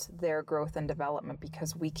stunt their growth and development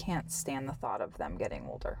because we can't stand the thought of them getting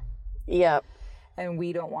older. Yep. And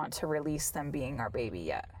we don't want to release them being our baby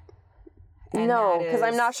yet. No, because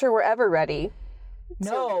I'm not sure we're ever ready.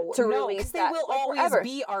 To release they that. They will always forever.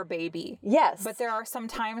 be our baby. Yes. But there are some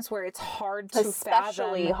times where it's hard to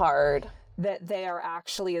Especially fathom hard. that they are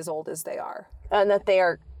actually as old as they are. And that they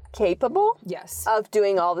are capable Yes. of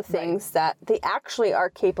doing all the things that they actually are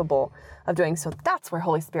capable of doing. So that's where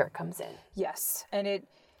Holy Spirit comes in. Yes. And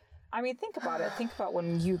think about it. Think about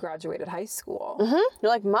when you graduated high school.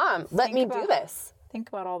 You're like, Mom, let me do this. Think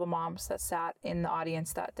about all the moms that sat in the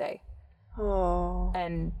audience that day Oh.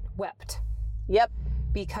 and wept Yep.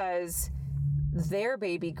 because their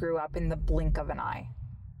baby grew up in the blink of an eye.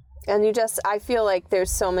 And I feel like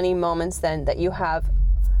there's so many moments then that you have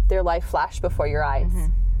their life flash before your eyes.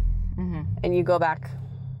 And you go back.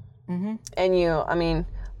 And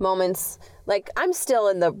moments, like I'm still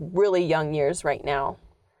in the really young years right now.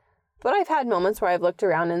 But I've had moments where I've looked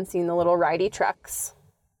around and seen the little ridey trucks.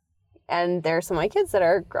 And there's some of my kids that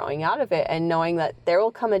are growing out of it and knowing that there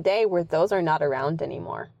will come a day where those are not around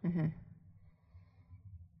anymore.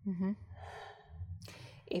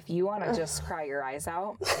 If you want to just cry your eyes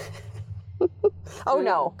out.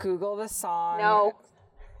 No. Google the song. No.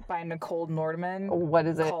 By Nicole Nordman. What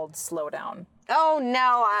is it? Called Slow Down. Oh,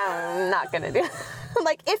 no, I'm not going to do it.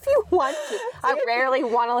 Like, if you want to. I rarely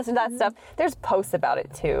want to listen to that stuff. There's posts about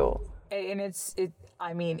it, too. And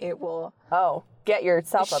it will. Oh, get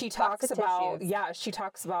yourself a She box talks of about, tissues. she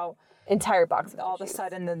talks about Entire box of all of a tissues.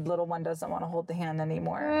 sudden the little one doesn't want to hold the hand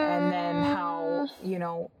anymore. And then how,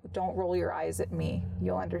 don't roll your eyes at me.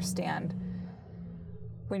 You'll understand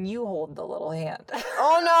when you hold the little hand.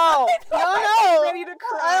 Oh, no. No. Ready to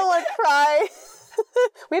cry. I don't want to cry.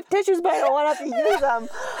 We have tissues, but I don't want to have to use them.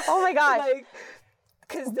 Oh, my God.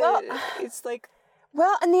 Because it's like...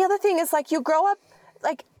 Well, and the other thing is, like, you grow up,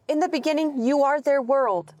 like, in the beginning, you are their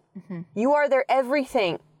world. You are their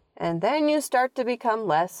everything. And then you start to become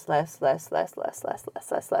less. And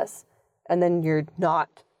then you're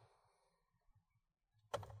not.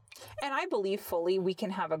 And I believe fully we can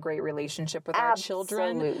have a great relationship with our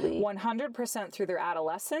children. Absolutely. 100% through their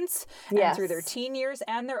adolescence and through their teen years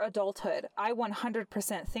and their adulthood. I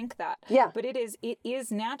 100% think that. Yeah. But it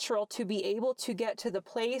is natural to be able to get to the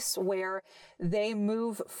place where they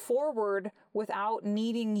move forward without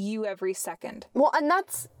needing you every second. Well, and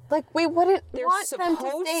that's, like, we wouldn't want them to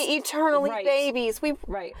supposed- stay eternally Right. babies.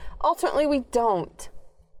 Right. Ultimately, we don't.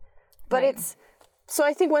 But Right. So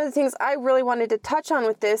I think one of the things I really wanted to touch on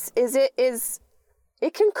with this is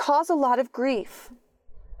it can cause a lot of grief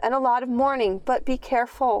and a lot of mourning, but be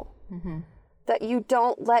careful that you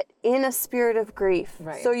don't let in a spirit of grief.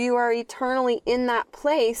 Right. So you are eternally in that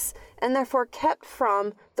place and therefore kept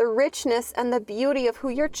from the richness and the beauty of who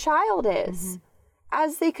your child is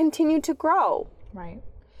as they continue to grow. Right.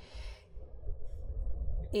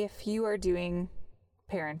 If you are doing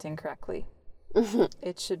parenting correctly,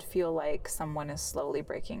 it should feel like someone is slowly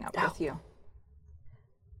breaking up with you.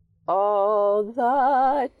 All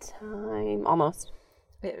the time. Almost.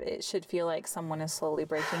 It should feel like someone is slowly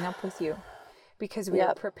breaking up with you because we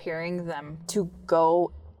are preparing them. To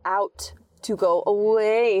go out, to go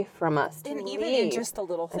away from us. And even in just the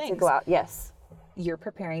little things. To go out, yes. You're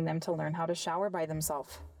preparing them to learn how to shower by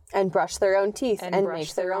themselves. And brush their own teeth and brush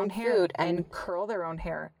make their own hair food and curl their own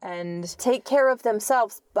hair and take care of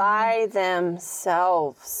themselves by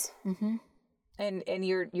themselves. and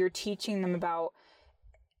you're teaching them about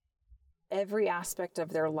every aspect of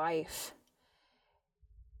their life.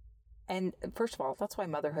 And first of all, that's why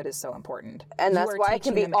motherhood is so important. And that's why it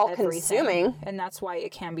can be all-consuming. And that's why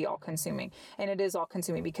it can be all-consuming. And it is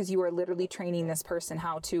all-consuming because you are literally training this person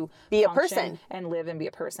how to be a person and live and be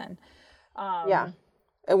a person. Yeah.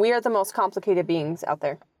 And we are the most complicated beings out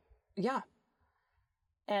there. Yeah.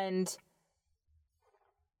 And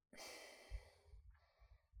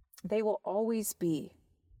they will always be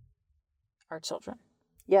our children.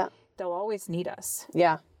 Yeah. They'll always need us.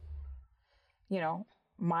 Yeah. You know,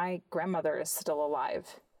 my grandmother is still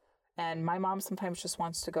alive, and my mom sometimes just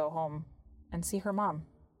wants to go home and see her mom.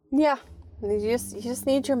 Yeah. You just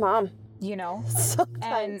need your mom. You know?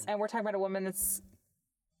 Sometimes. And we're talking about a woman that's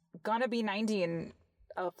gonna be 90 in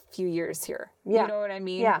a few years here. Yeah. You know what I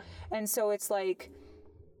mean? Yeah. And so it's like,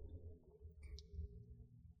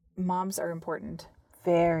 moms are important.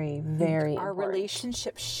 Very, very Our important.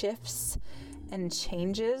 relationship shifts and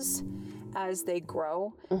changes as they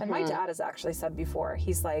grow. And my dad has actually said before,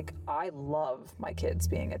 he's like, I love my kids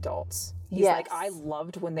being adults. He's like, I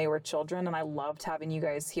loved when they were children and I loved having you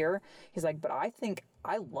guys here. He's like, but I think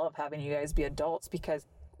I love having you guys be adults because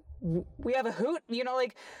we have a hoot, you know,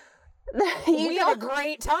 like we have a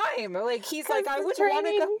great time. Like he's like, I wouldn't want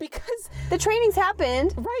to go because the training's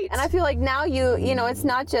happened. Right. And I feel like now you know, it's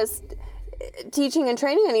not just teaching and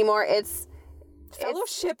training anymore. It's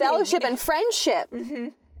fellowship and friendship.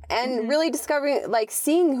 And really discovering, like,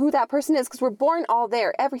 seeing who that person is, because we're born all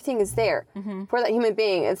there. Everything is there for that human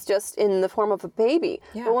being. It's just in the form of a baby.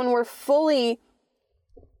 Yeah. But when we're fully,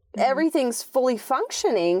 everything's fully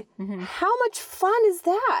functioning, how much fun is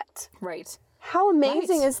that? Right. How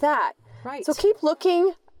amazing is that? Right. So keep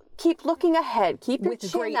looking ahead. Keep your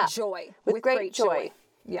chin up. With great joy.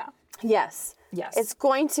 Yeah. Yes. Yes. It's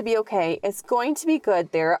going to be okay. It's going to be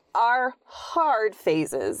good. There are hard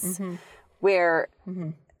phases where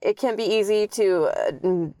it can be easy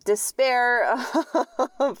to despair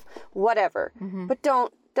of whatever. But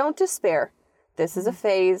don't despair. This is a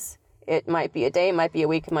phase. It might be a day, it might be a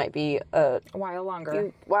week, it might be a while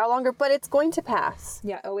longer, but it's going to pass.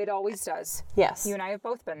 Yeah. Oh, it always does. Yes. You and I have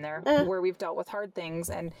both been there where we've dealt with hard things,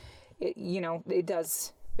 and it, you know, it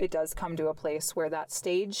does come to a place where that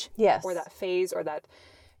stage, or that phase, or that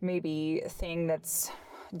maybe thing that's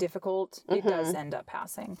difficult, it does end up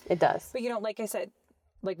passing. It does. But you know, like I said,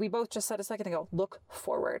 like we both just said a second ago, look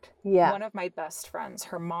forward. Yeah. One of my best friends,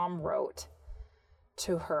 her mom wrote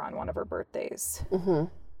to her on one of her birthdays,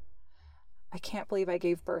 I can't believe I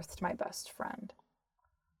gave birth to my best friend.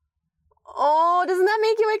 Oh, doesn't that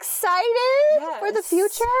make you excited for the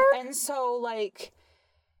future? And so, like,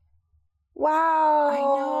 wow. I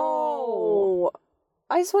know.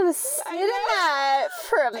 I just want to sit in that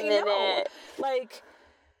for a minute. Like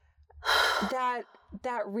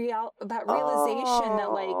that realization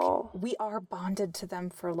that like we are bonded to them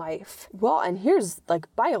for life. Well, and here's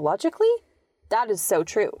like biologically, that is so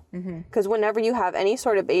true. Because whenever you have any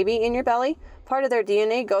sort of baby in your belly, part of their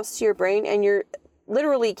DNA goes to your brain, and you're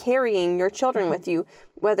literally carrying your children with you,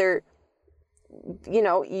 whether you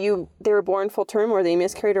know they were born full term or they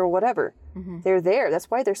miscarried or whatever. They're there. That's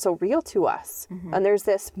why they're so real to us. And there's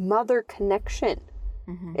this mother connection.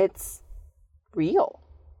 It's real.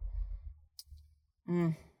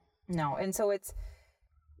 No, and so it's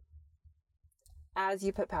as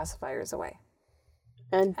you put pacifiers away.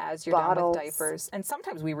 And as you're bottles. done with diapers. And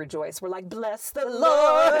sometimes we rejoice. We're like, bless the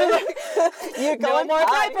Lord. You're going no more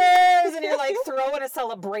diapers. And you're like throwing a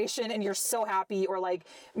celebration and you're so happy. Or like,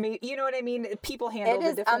 you know what I mean? People handle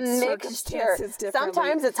the different circumstances differently.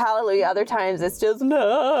 Sometimes it's hallelujah. Other times it's just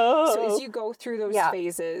no. So as you go through those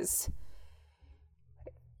phases,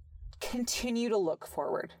 continue to look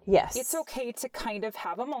forward. Yes. It's okay to kind of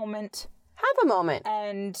have a moment.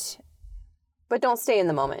 But don't stay in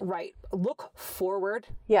the moment. Right. Look forward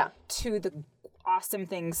to the awesome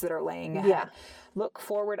things that are laying ahead. Yeah. Look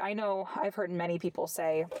forward. I know I've heard many people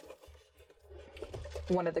say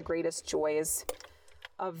one of the greatest joys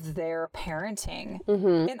of their parenting.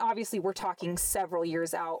 And obviously we're talking several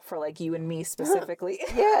years out for like you and me specifically.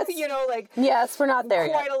 Yes. You know, like. Yes, we're not there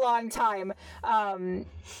quite yet. A long time.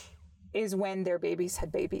 Is when their babies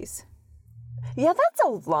had babies. Yeah, that's a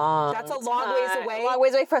long ways away. A long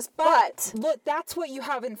ways away for us, but look, that's what you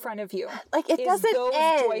have in front of you. Like it doesn't those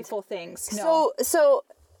end. Joyful things. No. So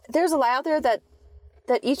there's a lie out there that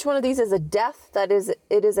each one of these is a death. It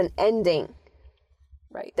is an ending.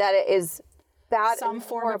 Right. That it is bad. Some and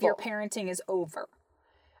form horrible. of your parenting is over,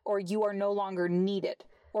 or you are no longer needed,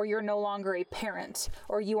 or you're no longer a parent,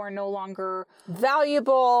 or you are no longer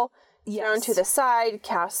valuable. Thrown to the side,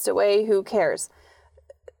 cast away. Who cares?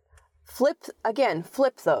 Flip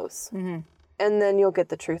those, And then you'll get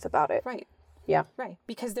the truth about it. Right. Yeah. Right.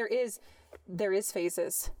 Because there is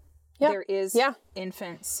phases. Yeah. There is Yeah.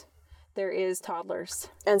 infants. There is toddlers.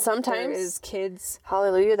 And sometimes, There is kids.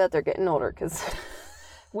 hallelujah, that they're getting older because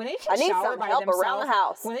When they can I need shower some by help themselves, around the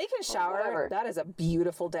house. when they can shower, whatever. that is a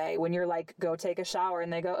beautiful day. When you're like, go take a shower,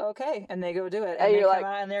 and they go, okay, and they go do it, And and they you're come like-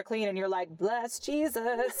 out and they're clean, and you're like, bless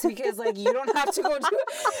Jesus, because like you don't have to go do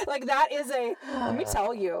it. Like that is let me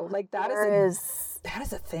tell you, like that is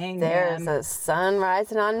a thing. There's man. a sun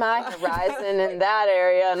rising on my horizon in that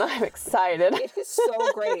area, and I'm excited. It is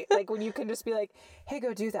so great. Like when you can just be like, hey,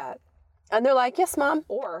 go do that. And they're like, yes, Mom.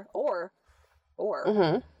 Or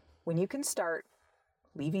when you can start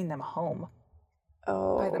leaving them home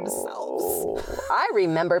by themselves. I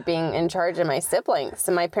remember being in charge of my siblings,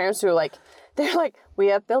 and my parents were like, they're like, we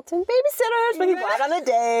have built-in babysitters. We can go out on a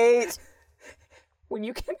date. When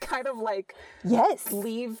you can kind of like Yes.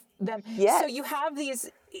 leave them. Yes. So you have these,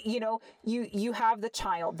 you have the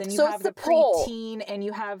child, then you So have it's the the pole. preteen, and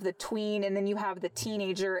you have the tween, and then you have the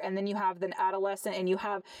teenager, and then you have the adolescent, and you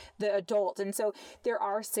have the adult. And so there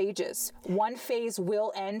are stages. One phase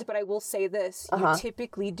will end, but I will say this, you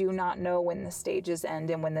typically do not know when the stages end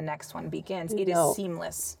and when the next one begins. It No. is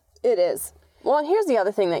seamless. It is. Well, and here's the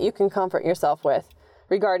other thing that you can comfort yourself with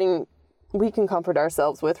we can comfort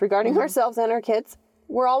ourselves with regarding ourselves and our kids.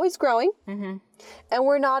 We're always growing, and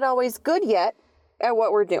we're not always good yet at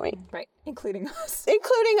what we're doing, Right. Including us.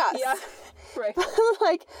 including us. Yeah. Right.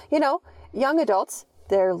 Like, young adults,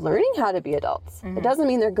 they're learning how to be adults. It doesn't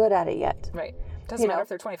mean they're good at it yet. Right. Doesn't matter if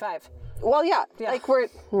they're 25. Well, yeah, Yeah. like we're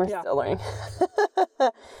still learning.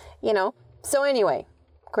 So anyway,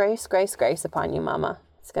 grace, grace, grace upon you, Mama.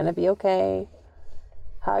 It's going to be okay.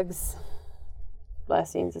 Hugs,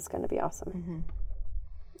 blessings. It's going to be awesome.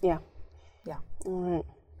 Yeah. Yeah. All right.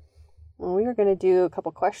 Well, we are going to do a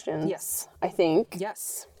couple questions. Yes. I think.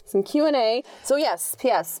 Yes. Some Q&A. So yes,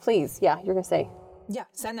 P.S., please. Yeah, you're going to say. Yeah,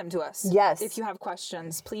 send them to us. Yes. If you have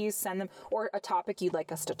questions, please send them, or a topic you'd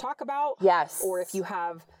like us to talk about. Yes. Or if you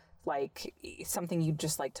have like something you'd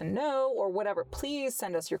just like to know or whatever, please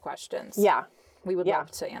send us your questions. Yeah. We would Yeah.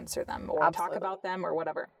 love to answer them or talk Absolutely. about them or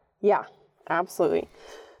whatever. Yeah, absolutely.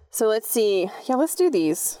 So let's see. Yeah, let's do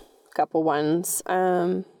these couple ones.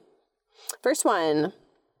 First one,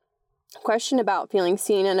 question about feeling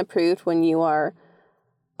seen and approved when you are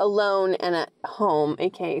alone and at home,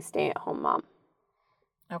 aka stay at home mom.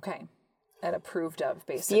 Okay. And approved of,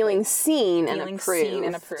 basically. Feeling seen and Feeling approved. seen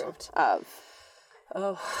and approved. Of.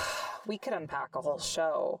 We could unpack a whole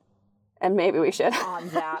show And maybe we should. on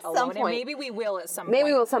that Some alone. And point. maybe we will at some Maybe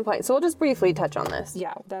point. we'll at some point. So we'll just briefly touch on this.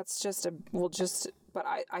 Yeah, that's just but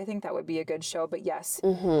I think that would be a good show. But yes,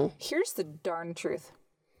 here's the darn truth.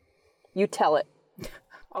 You tell it.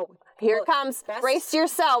 Oh, Here well, it comes. best- Brace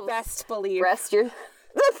yourself. Best believe. Rest your...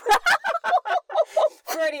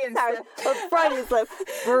 Freudian Sorry. slip. Freudian slip.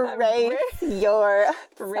 Brace your...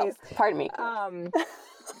 Brace. Pardon me.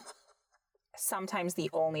 Sometimes the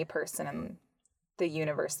only person in the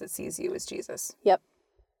universe that sees you is Jesus. Yep.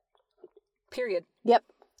 Period. Yep.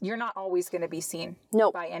 You're not always going to be seen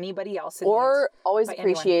Nope. by anybody else. Or always by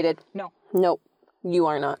anyone. appreciated. No, Nope. You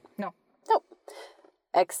are not. no. Nope.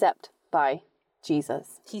 Except by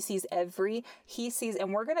Jesus. He sees,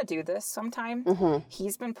 and we're going to do this sometime.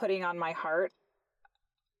 He's been putting on my heart.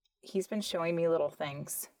 He's been showing me little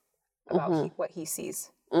things about what he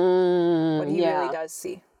sees, what he really does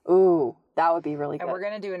see. Ooh, that would be really good. And we're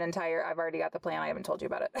going to do I've already got the plan. I haven't told you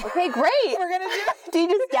about it. Okay, great. We're going to do Do you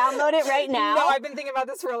just download it right now? No, I've been thinking about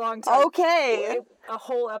this for a long time. Okay. A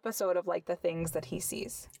whole episode of like the things that he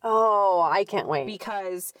sees. Oh, I can't wait.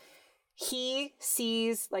 Because he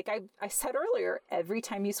sees, like I said earlier, every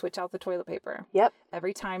time you switch out the toilet paper. Yep.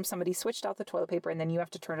 Every time somebody switched out the toilet paper and then you have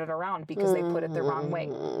to turn it around because they put it the wrong way.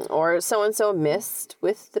 Or so-and-so missed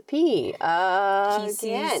with the pee. He Again.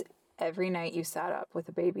 sees every night you sat up with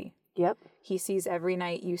a baby. Yep. He sees every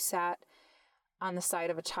night you sat on the side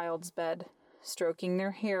of a child's bed, stroking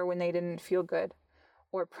their hair when they didn't feel good,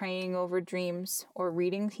 or praying over dreams, or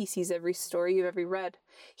reading. He sees every story you've ever read.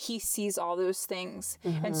 He sees all those things.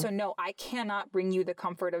 And so, no, I cannot bring you the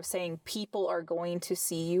comfort of saying people are going to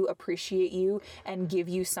see you, appreciate you, and give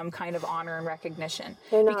you some kind of honor and recognition.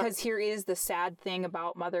 They're not. Because here is the sad thing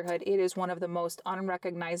about motherhood. It is one of the most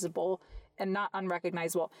unrecognizable and not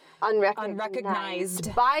unrecognizable,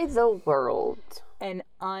 unrecognized by the world. and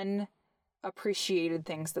unappreciated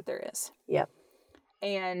things that there is. Yep.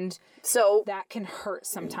 And So, that can hurt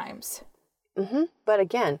sometimes. but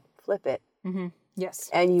again, flip it. Yes.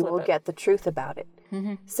 And you flip will it. get the truth about it.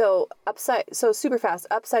 So super fast,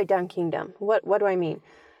 upside down kingdom. What do I mean?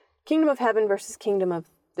 Kingdom of heaven versus kingdom of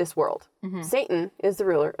this world. Satan is the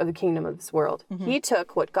ruler of the kingdom of this world. He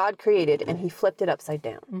took what God created and he flipped it upside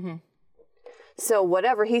down. So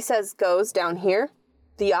whatever he says goes down here,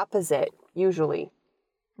 the opposite usually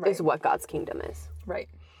is what God's kingdom is. Right.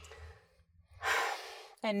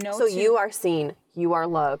 And So you are seen, you are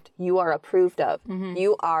loved, you are approved of,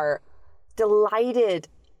 you are delighted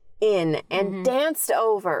in and danced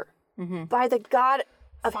over by the God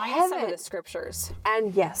of find heaven. some of the scriptures.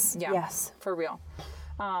 And yes, Yeah, yes. for real.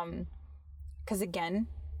 Because again,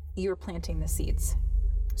 you're planting the seeds.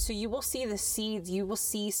 So you will see the seeds, you will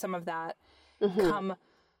see some of that come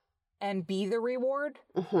and be the reward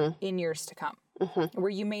in years to come,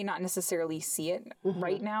 where you may not necessarily see it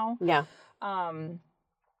right now. Yeah.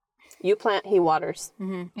 You plant, he waters.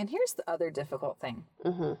 And here's the other difficult thing.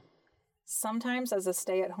 Sometimes as a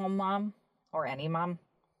stay-at-home mom, or any mom,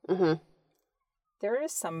 there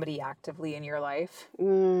is somebody actively in your life,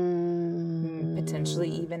 potentially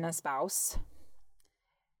even a spouse,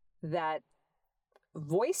 that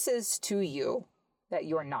voices to you that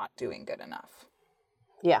you're not doing good enough.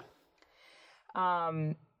 Yeah.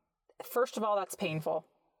 First of all, that's painful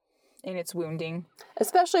and it's wounding.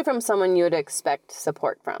 Especially from someone you would expect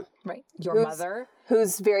support from. Right. Your mother.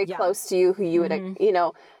 Who's very close to you, who you would, you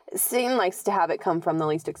know, Satan likes to have it come from the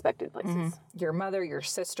least expected places. Your mother, your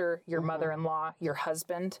sister, your mother-in-law, your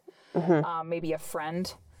husband, maybe a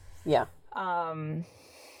friend. Yeah.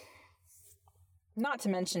 Not to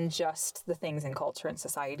mention just the things in culture and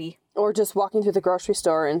society. Or just walking through the grocery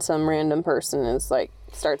store and some random person is like,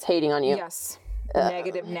 starts hating on you. Yes.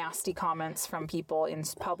 Negative, nasty comments from people in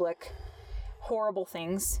public. Horrible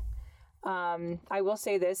things. I will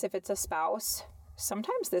say this, if it's a spouse,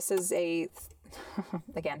 sometimes this is a,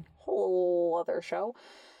 again, whole other show.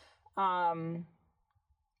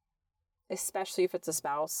 Especially if it's a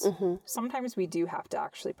spouse. Sometimes we do have to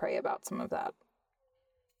actually pray about some of that.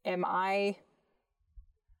 Am I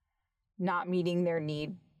not meeting their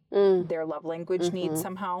need, their love language need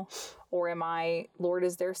somehow? Or am I, Lord,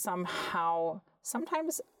 is there somehow,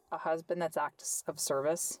 sometimes a husband that's acts of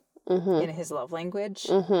service in his love language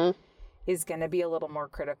is going to be a little more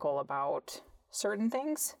critical about certain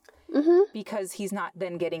things because he's not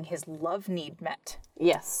then getting his love need met.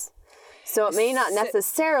 Yes. So it may not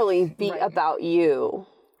necessarily be about you.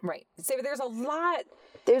 Right. So there's a lot.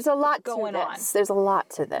 There's a lot going to this. There's a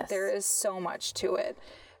lot to this. There is so much to it.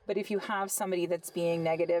 But if you have somebody that's being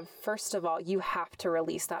negative, first of all, you have to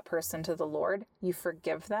release that person to the Lord. You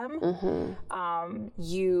forgive them.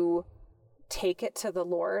 You take it to the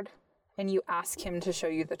Lord and you ask him to show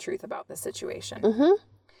you the truth about the situation.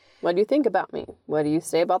 What do you think about me? What do you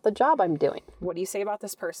say about the job I'm doing? What do you say about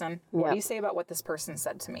this person? What do you say about what this person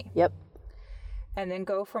said to me? Yep. And then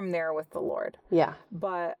go from there with the Lord. Yeah.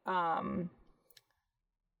 But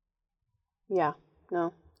yeah.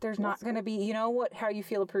 No. There's not going to be, you know what, how you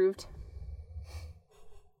feel approved?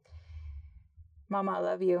 Mama, I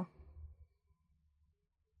love you.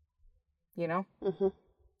 You know?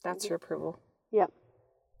 That's your approval. Yep.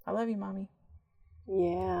 I love you, Mommy.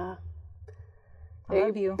 Yeah. I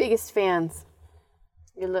love you. Biggest fans.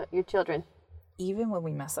 Your children. Even when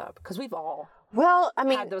we mess up. Because we've all. Well, I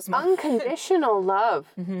mean, had those moments. unconditional love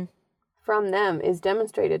from them is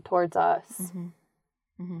demonstrated towards us.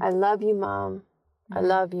 I love you, Mom. I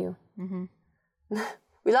love you.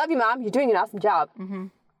 We love you, Mom. You're doing an awesome job.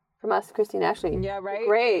 From us, Christy and Ashley. Yeah, right?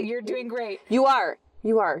 Great. You're doing great. You are.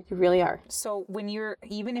 You are. You really are. So when you're,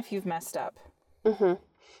 even if you've messed up.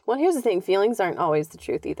 Well, here's the thing. Feelings aren't always the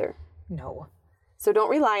truth either. No. So don't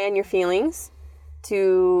rely on your feelings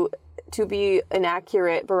to be an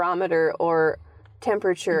accurate barometer or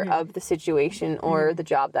temperature of the situation or the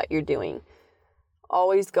job that you're doing.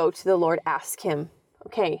 Always go to the Lord. Ask him,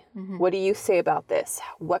 okay, what do you say about this?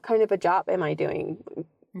 What kind of a job am I doing?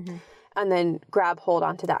 And then grab hold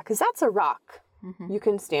onto that, because that's a rock you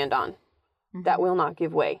can stand on that will not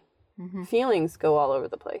give way. Feelings go all over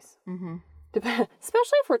the place,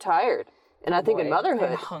 especially if we're tired. And I think in motherhood,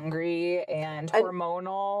 and hungry and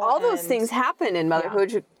hormonal, all those things happen in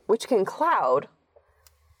motherhood, which can cloud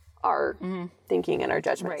our thinking and our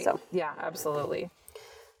judgment. Right. So Yeah, absolutely.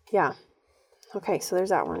 yeah. Okay, so there's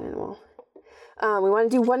that one, and we want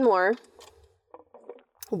to do one more.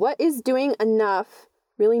 What is doing enough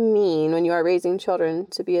really mean when you are raising children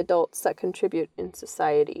to be adults that contribute in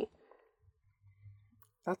society?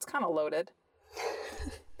 That's kind of loaded.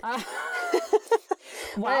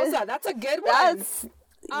 Wowza, that's a good one.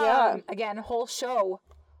 Yeah. Again, whole show.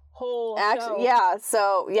 Yeah.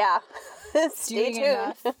 So yeah. Stay Doing tuned.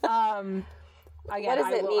 enough. Again, What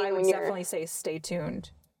does it mean I when would you're- definitely say stay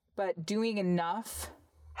tuned. But doing enough.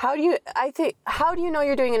 How do you know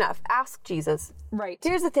you're doing enough? Ask Jesus. Right.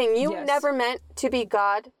 Here's the thing. You were Yes. never meant to be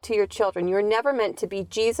God to your children. You were never meant to be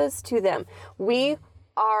Jesus to them. We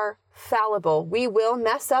are fallible. We will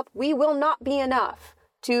mess up. We will not be enough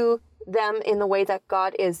to them in the way that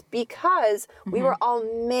God is, because we were all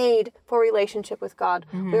made for relationship with God.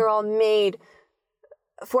 We were all made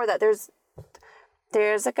for that.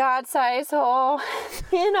 There's a God-sized hole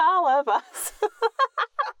in all of us.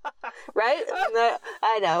 Right?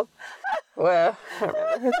 I know. Well, I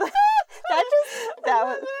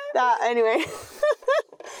don't remember. Anyway.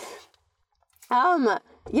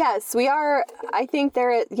 Yes, we are. I think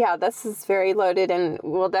this is very loaded and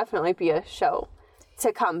will definitely be a show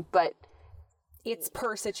to come, but it's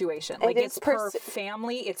per situation. Like, is it's per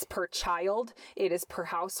family, it's per child, it is per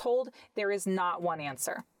household. There is not one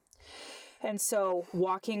answer. And so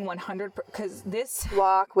walking 100, because this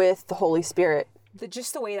walk with the Holy Spirit.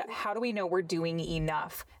 Just the way that, how do we know we're doing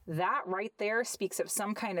enough? That right there speaks of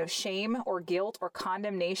some kind of shame or guilt or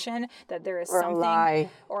condemnation that there is something,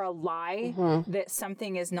 or a lie that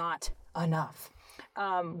something is not enough.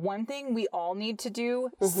 One thing we all need to do,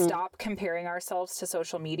 stop comparing ourselves to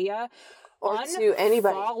social media. Or to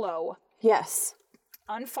anybody. Yes.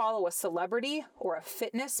 Unfollow a celebrity or a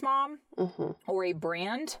fitness mom or a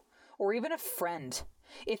brand or even a friend.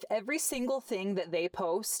 If every single thing that they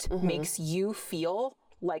post makes you feel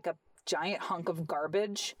like a giant hunk of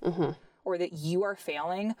garbage, or that you are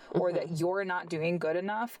failing, or that you're not doing good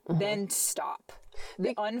enough, then stop.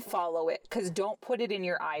 Unfollow it, because don't put it in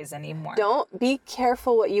your eyes anymore. Don't be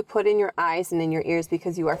careful what you put in your eyes and in your ears,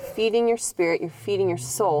 because you are feeding your spirit, you're feeding your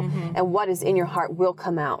soul, and what is in your heart will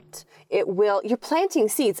come out. It will. You're planting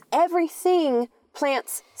seeds. Everything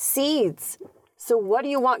plants seeds. So what do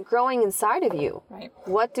you want growing inside of you? Right.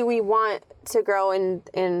 What do we want to grow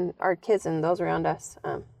in our kids and those around us?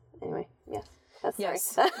 Anyway, yes.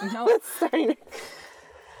 Yes. No, it's starting.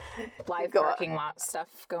 Live parking lot stuff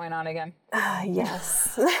going on again.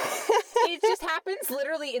 Yes. It just happens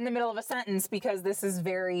literally in the middle of a sentence, because this is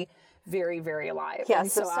very, very, very live. Yeah,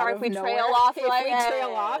 so sorry if we trail off.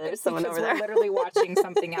 There's someone over there. We're literally watching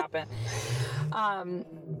something happen.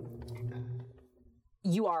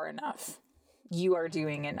 You are enough. You are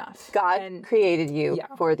doing enough. God created you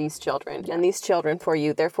for these children, and these children for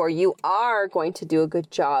you. Therefore, you are going to do a good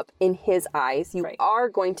job in His eyes. You are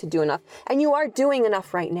going to do enough, and you are doing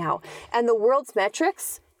enough right now. And the world's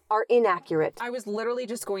metrics are inaccurate. I was literally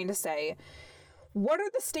just going to say, what are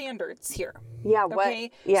the standards here? Yeah. Okay.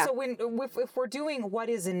 What? Yeah. So if we're doing what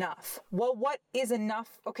is enough, well, what is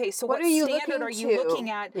enough? Okay. So what standard are you looking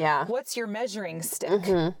at? Yeah. What's your measuring stick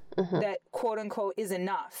that quote unquote is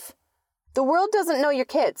enough? The world doesn't know your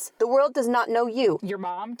kids. The world does not know you. Your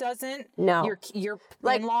mom doesn't. No. Your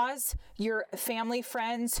in-laws, your family,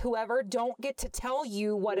 friends, whoever, don't get to tell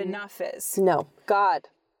you what enough is. No. God.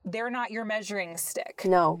 They're not your measuring stick.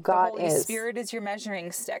 No, God is. The Holy Spirit is your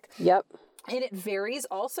measuring stick. Yep. And it varies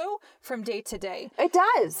also from day to day. It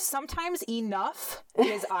does. Sometimes enough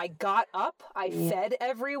is I got up, I fed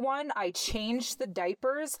everyone, I changed the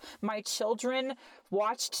diapers, my children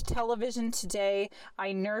watched television today,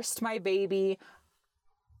 I nursed my baby,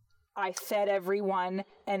 I fed everyone,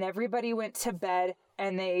 and everybody went to bed,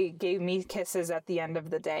 and they gave me kisses at the end of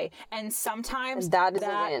the day. And sometimes that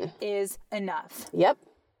is enough. Yep.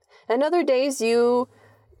 And other days you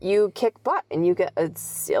kick butt and you get a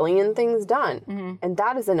zillion things done. And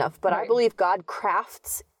that is enough. But I believe God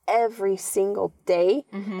crafts every single day,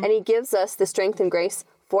 and He gives us the strength and grace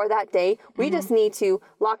for that day. We just need to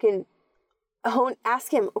lock in,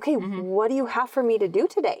 ask Him, okay, what do you have for me to do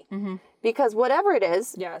today? Because whatever it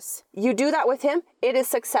is, you do that with Him, it is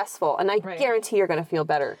successful. And I guarantee you're going to feel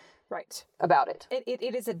better about it.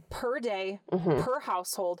 It is a per day, per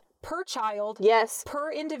household, per child,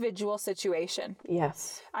 per individual situation.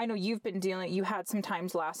 Yes. I know you had some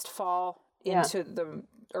times last fall into the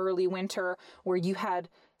early winter where you had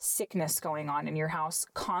sickness going on in your house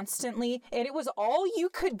constantly, and it was all you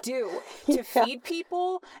could do to feed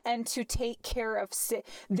people and to take care of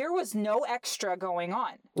there was no extra going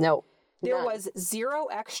on. No. There was zero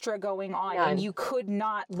extra going on, and you could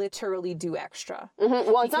not literally do extra.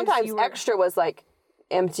 Well, sometimes extra was like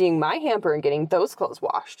emptying my hamper and getting those clothes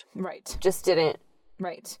washed. Right. Just didn't.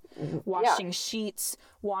 Right. Washing sheets,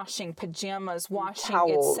 washing pajamas, washing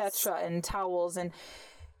etc. and towels. And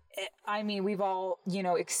I mean, we've all,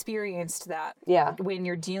 experienced that. Yeah. When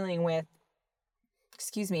you're dealing with,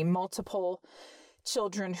 multiple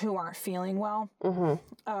children who aren't feeling well.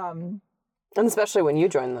 And especially when you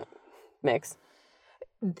join the mix.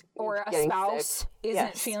 Or a spouse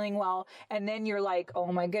isn't feeling well. And then you're like,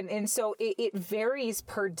 oh my goodness. And so it varies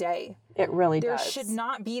per day. It really There does. should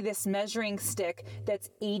not be this measuring stick that's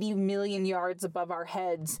 80 million yards above our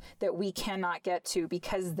heads that we cannot get to,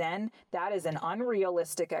 because then that is an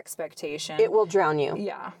unrealistic expectation. It will drown you.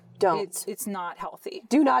 Yeah. Don't. It's not healthy.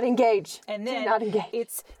 Do not engage. And then Do not engage.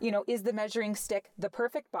 it's, is the measuring stick the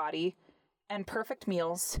perfect body and perfect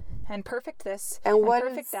meals and perfect this And what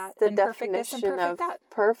perfect is that the and perfect this and definition perfect of that?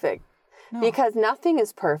 perfect? No. Because nothing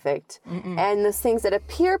is perfect. And the things that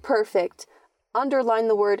appear perfect, underline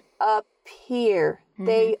the word appear.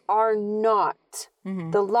 They are not.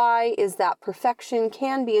 The lie is that perfection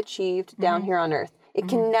can be achieved down here on earth. It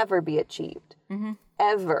can never be achieved.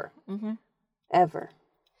 Ever. Ever.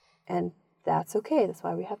 And that's okay. That's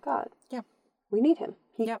why we have God. Yeah. We need him.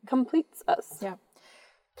 He Yep. completes us. Yeah.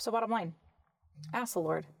 So bottom line, ask the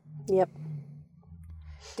Lord. Yep.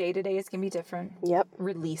 Day to day is going to be different. Yep.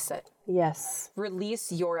 Release it. Yes.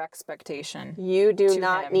 Release your expectation. You do To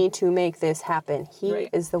not him. need to make this happen. He Right.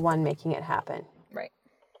 is the one making it happen. Right.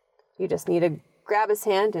 You just need to grab his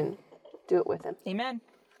hand and do it with him. Amen.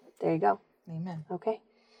 There you go. Amen. Okay.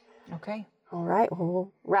 Okay. All right. Well,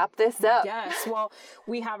 we'll wrap this up. Yes. Well,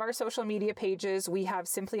 we have our social media pages. We have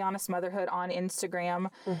Simply Honest Motherhood on Instagram.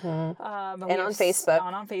 And We on have Facebook.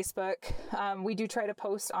 On Facebook. We do try to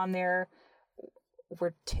post on there.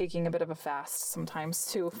 We're taking a bit of a fast sometimes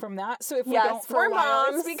too from that. So if we don't Yes, for we're a while,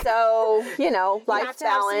 moms, it's because so, we life have to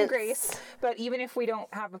have some balance. grace. But even if we don't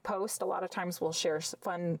have a post, a lot of times we'll share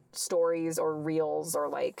fun stories or reels or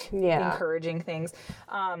Yeah. encouraging things.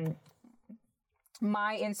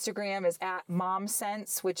 My Instagram is at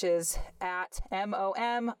MomSense, which is at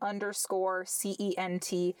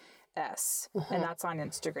MOM_CENTS. And that's on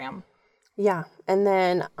Instagram. Yeah. And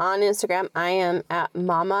then on Instagram, I am at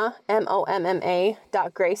mama,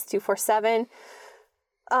 MOMMA.grace247.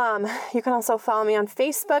 You can also follow me on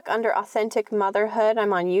Facebook under Authentic Motherhood.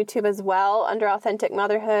 I'm on YouTube as well under Authentic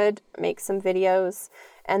Motherhood. Make some videos.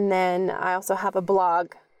 And then I also have a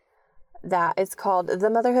blog that is called The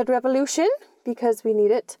Motherhood Revolution, because we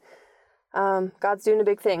need it. God's doing a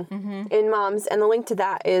big thing in moms, and the link to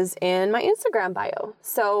that is in my Instagram bio.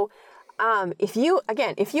 So if you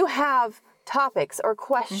have topics or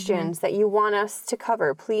questions that you want us to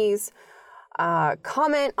cover, please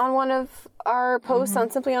comment on one of our posts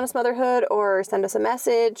on Simply Honest Motherhood, or send us a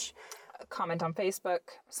message, Comment on Facebook,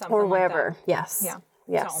 something or like wherever. that. Yes. Yeah.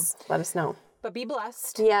 Yes. Let us know. But be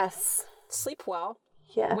blessed. Yes. Sleep well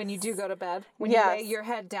Yes. when you do go to bed. When Yes. you lay your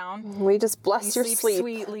head down, We just bless you your sleep sleep.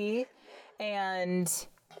 sweetly, and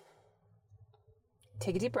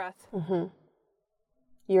take a deep breath.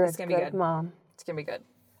 You're It's a gonna be good good. mom. It's going to be good.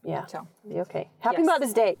 Yeah. So, Be okay. Happy Yes.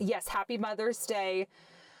 Mother's Day. yes, happy Mother's Day.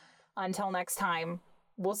 Until next time,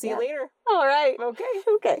 we'll see you later. All right. Okay.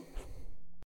 Okay.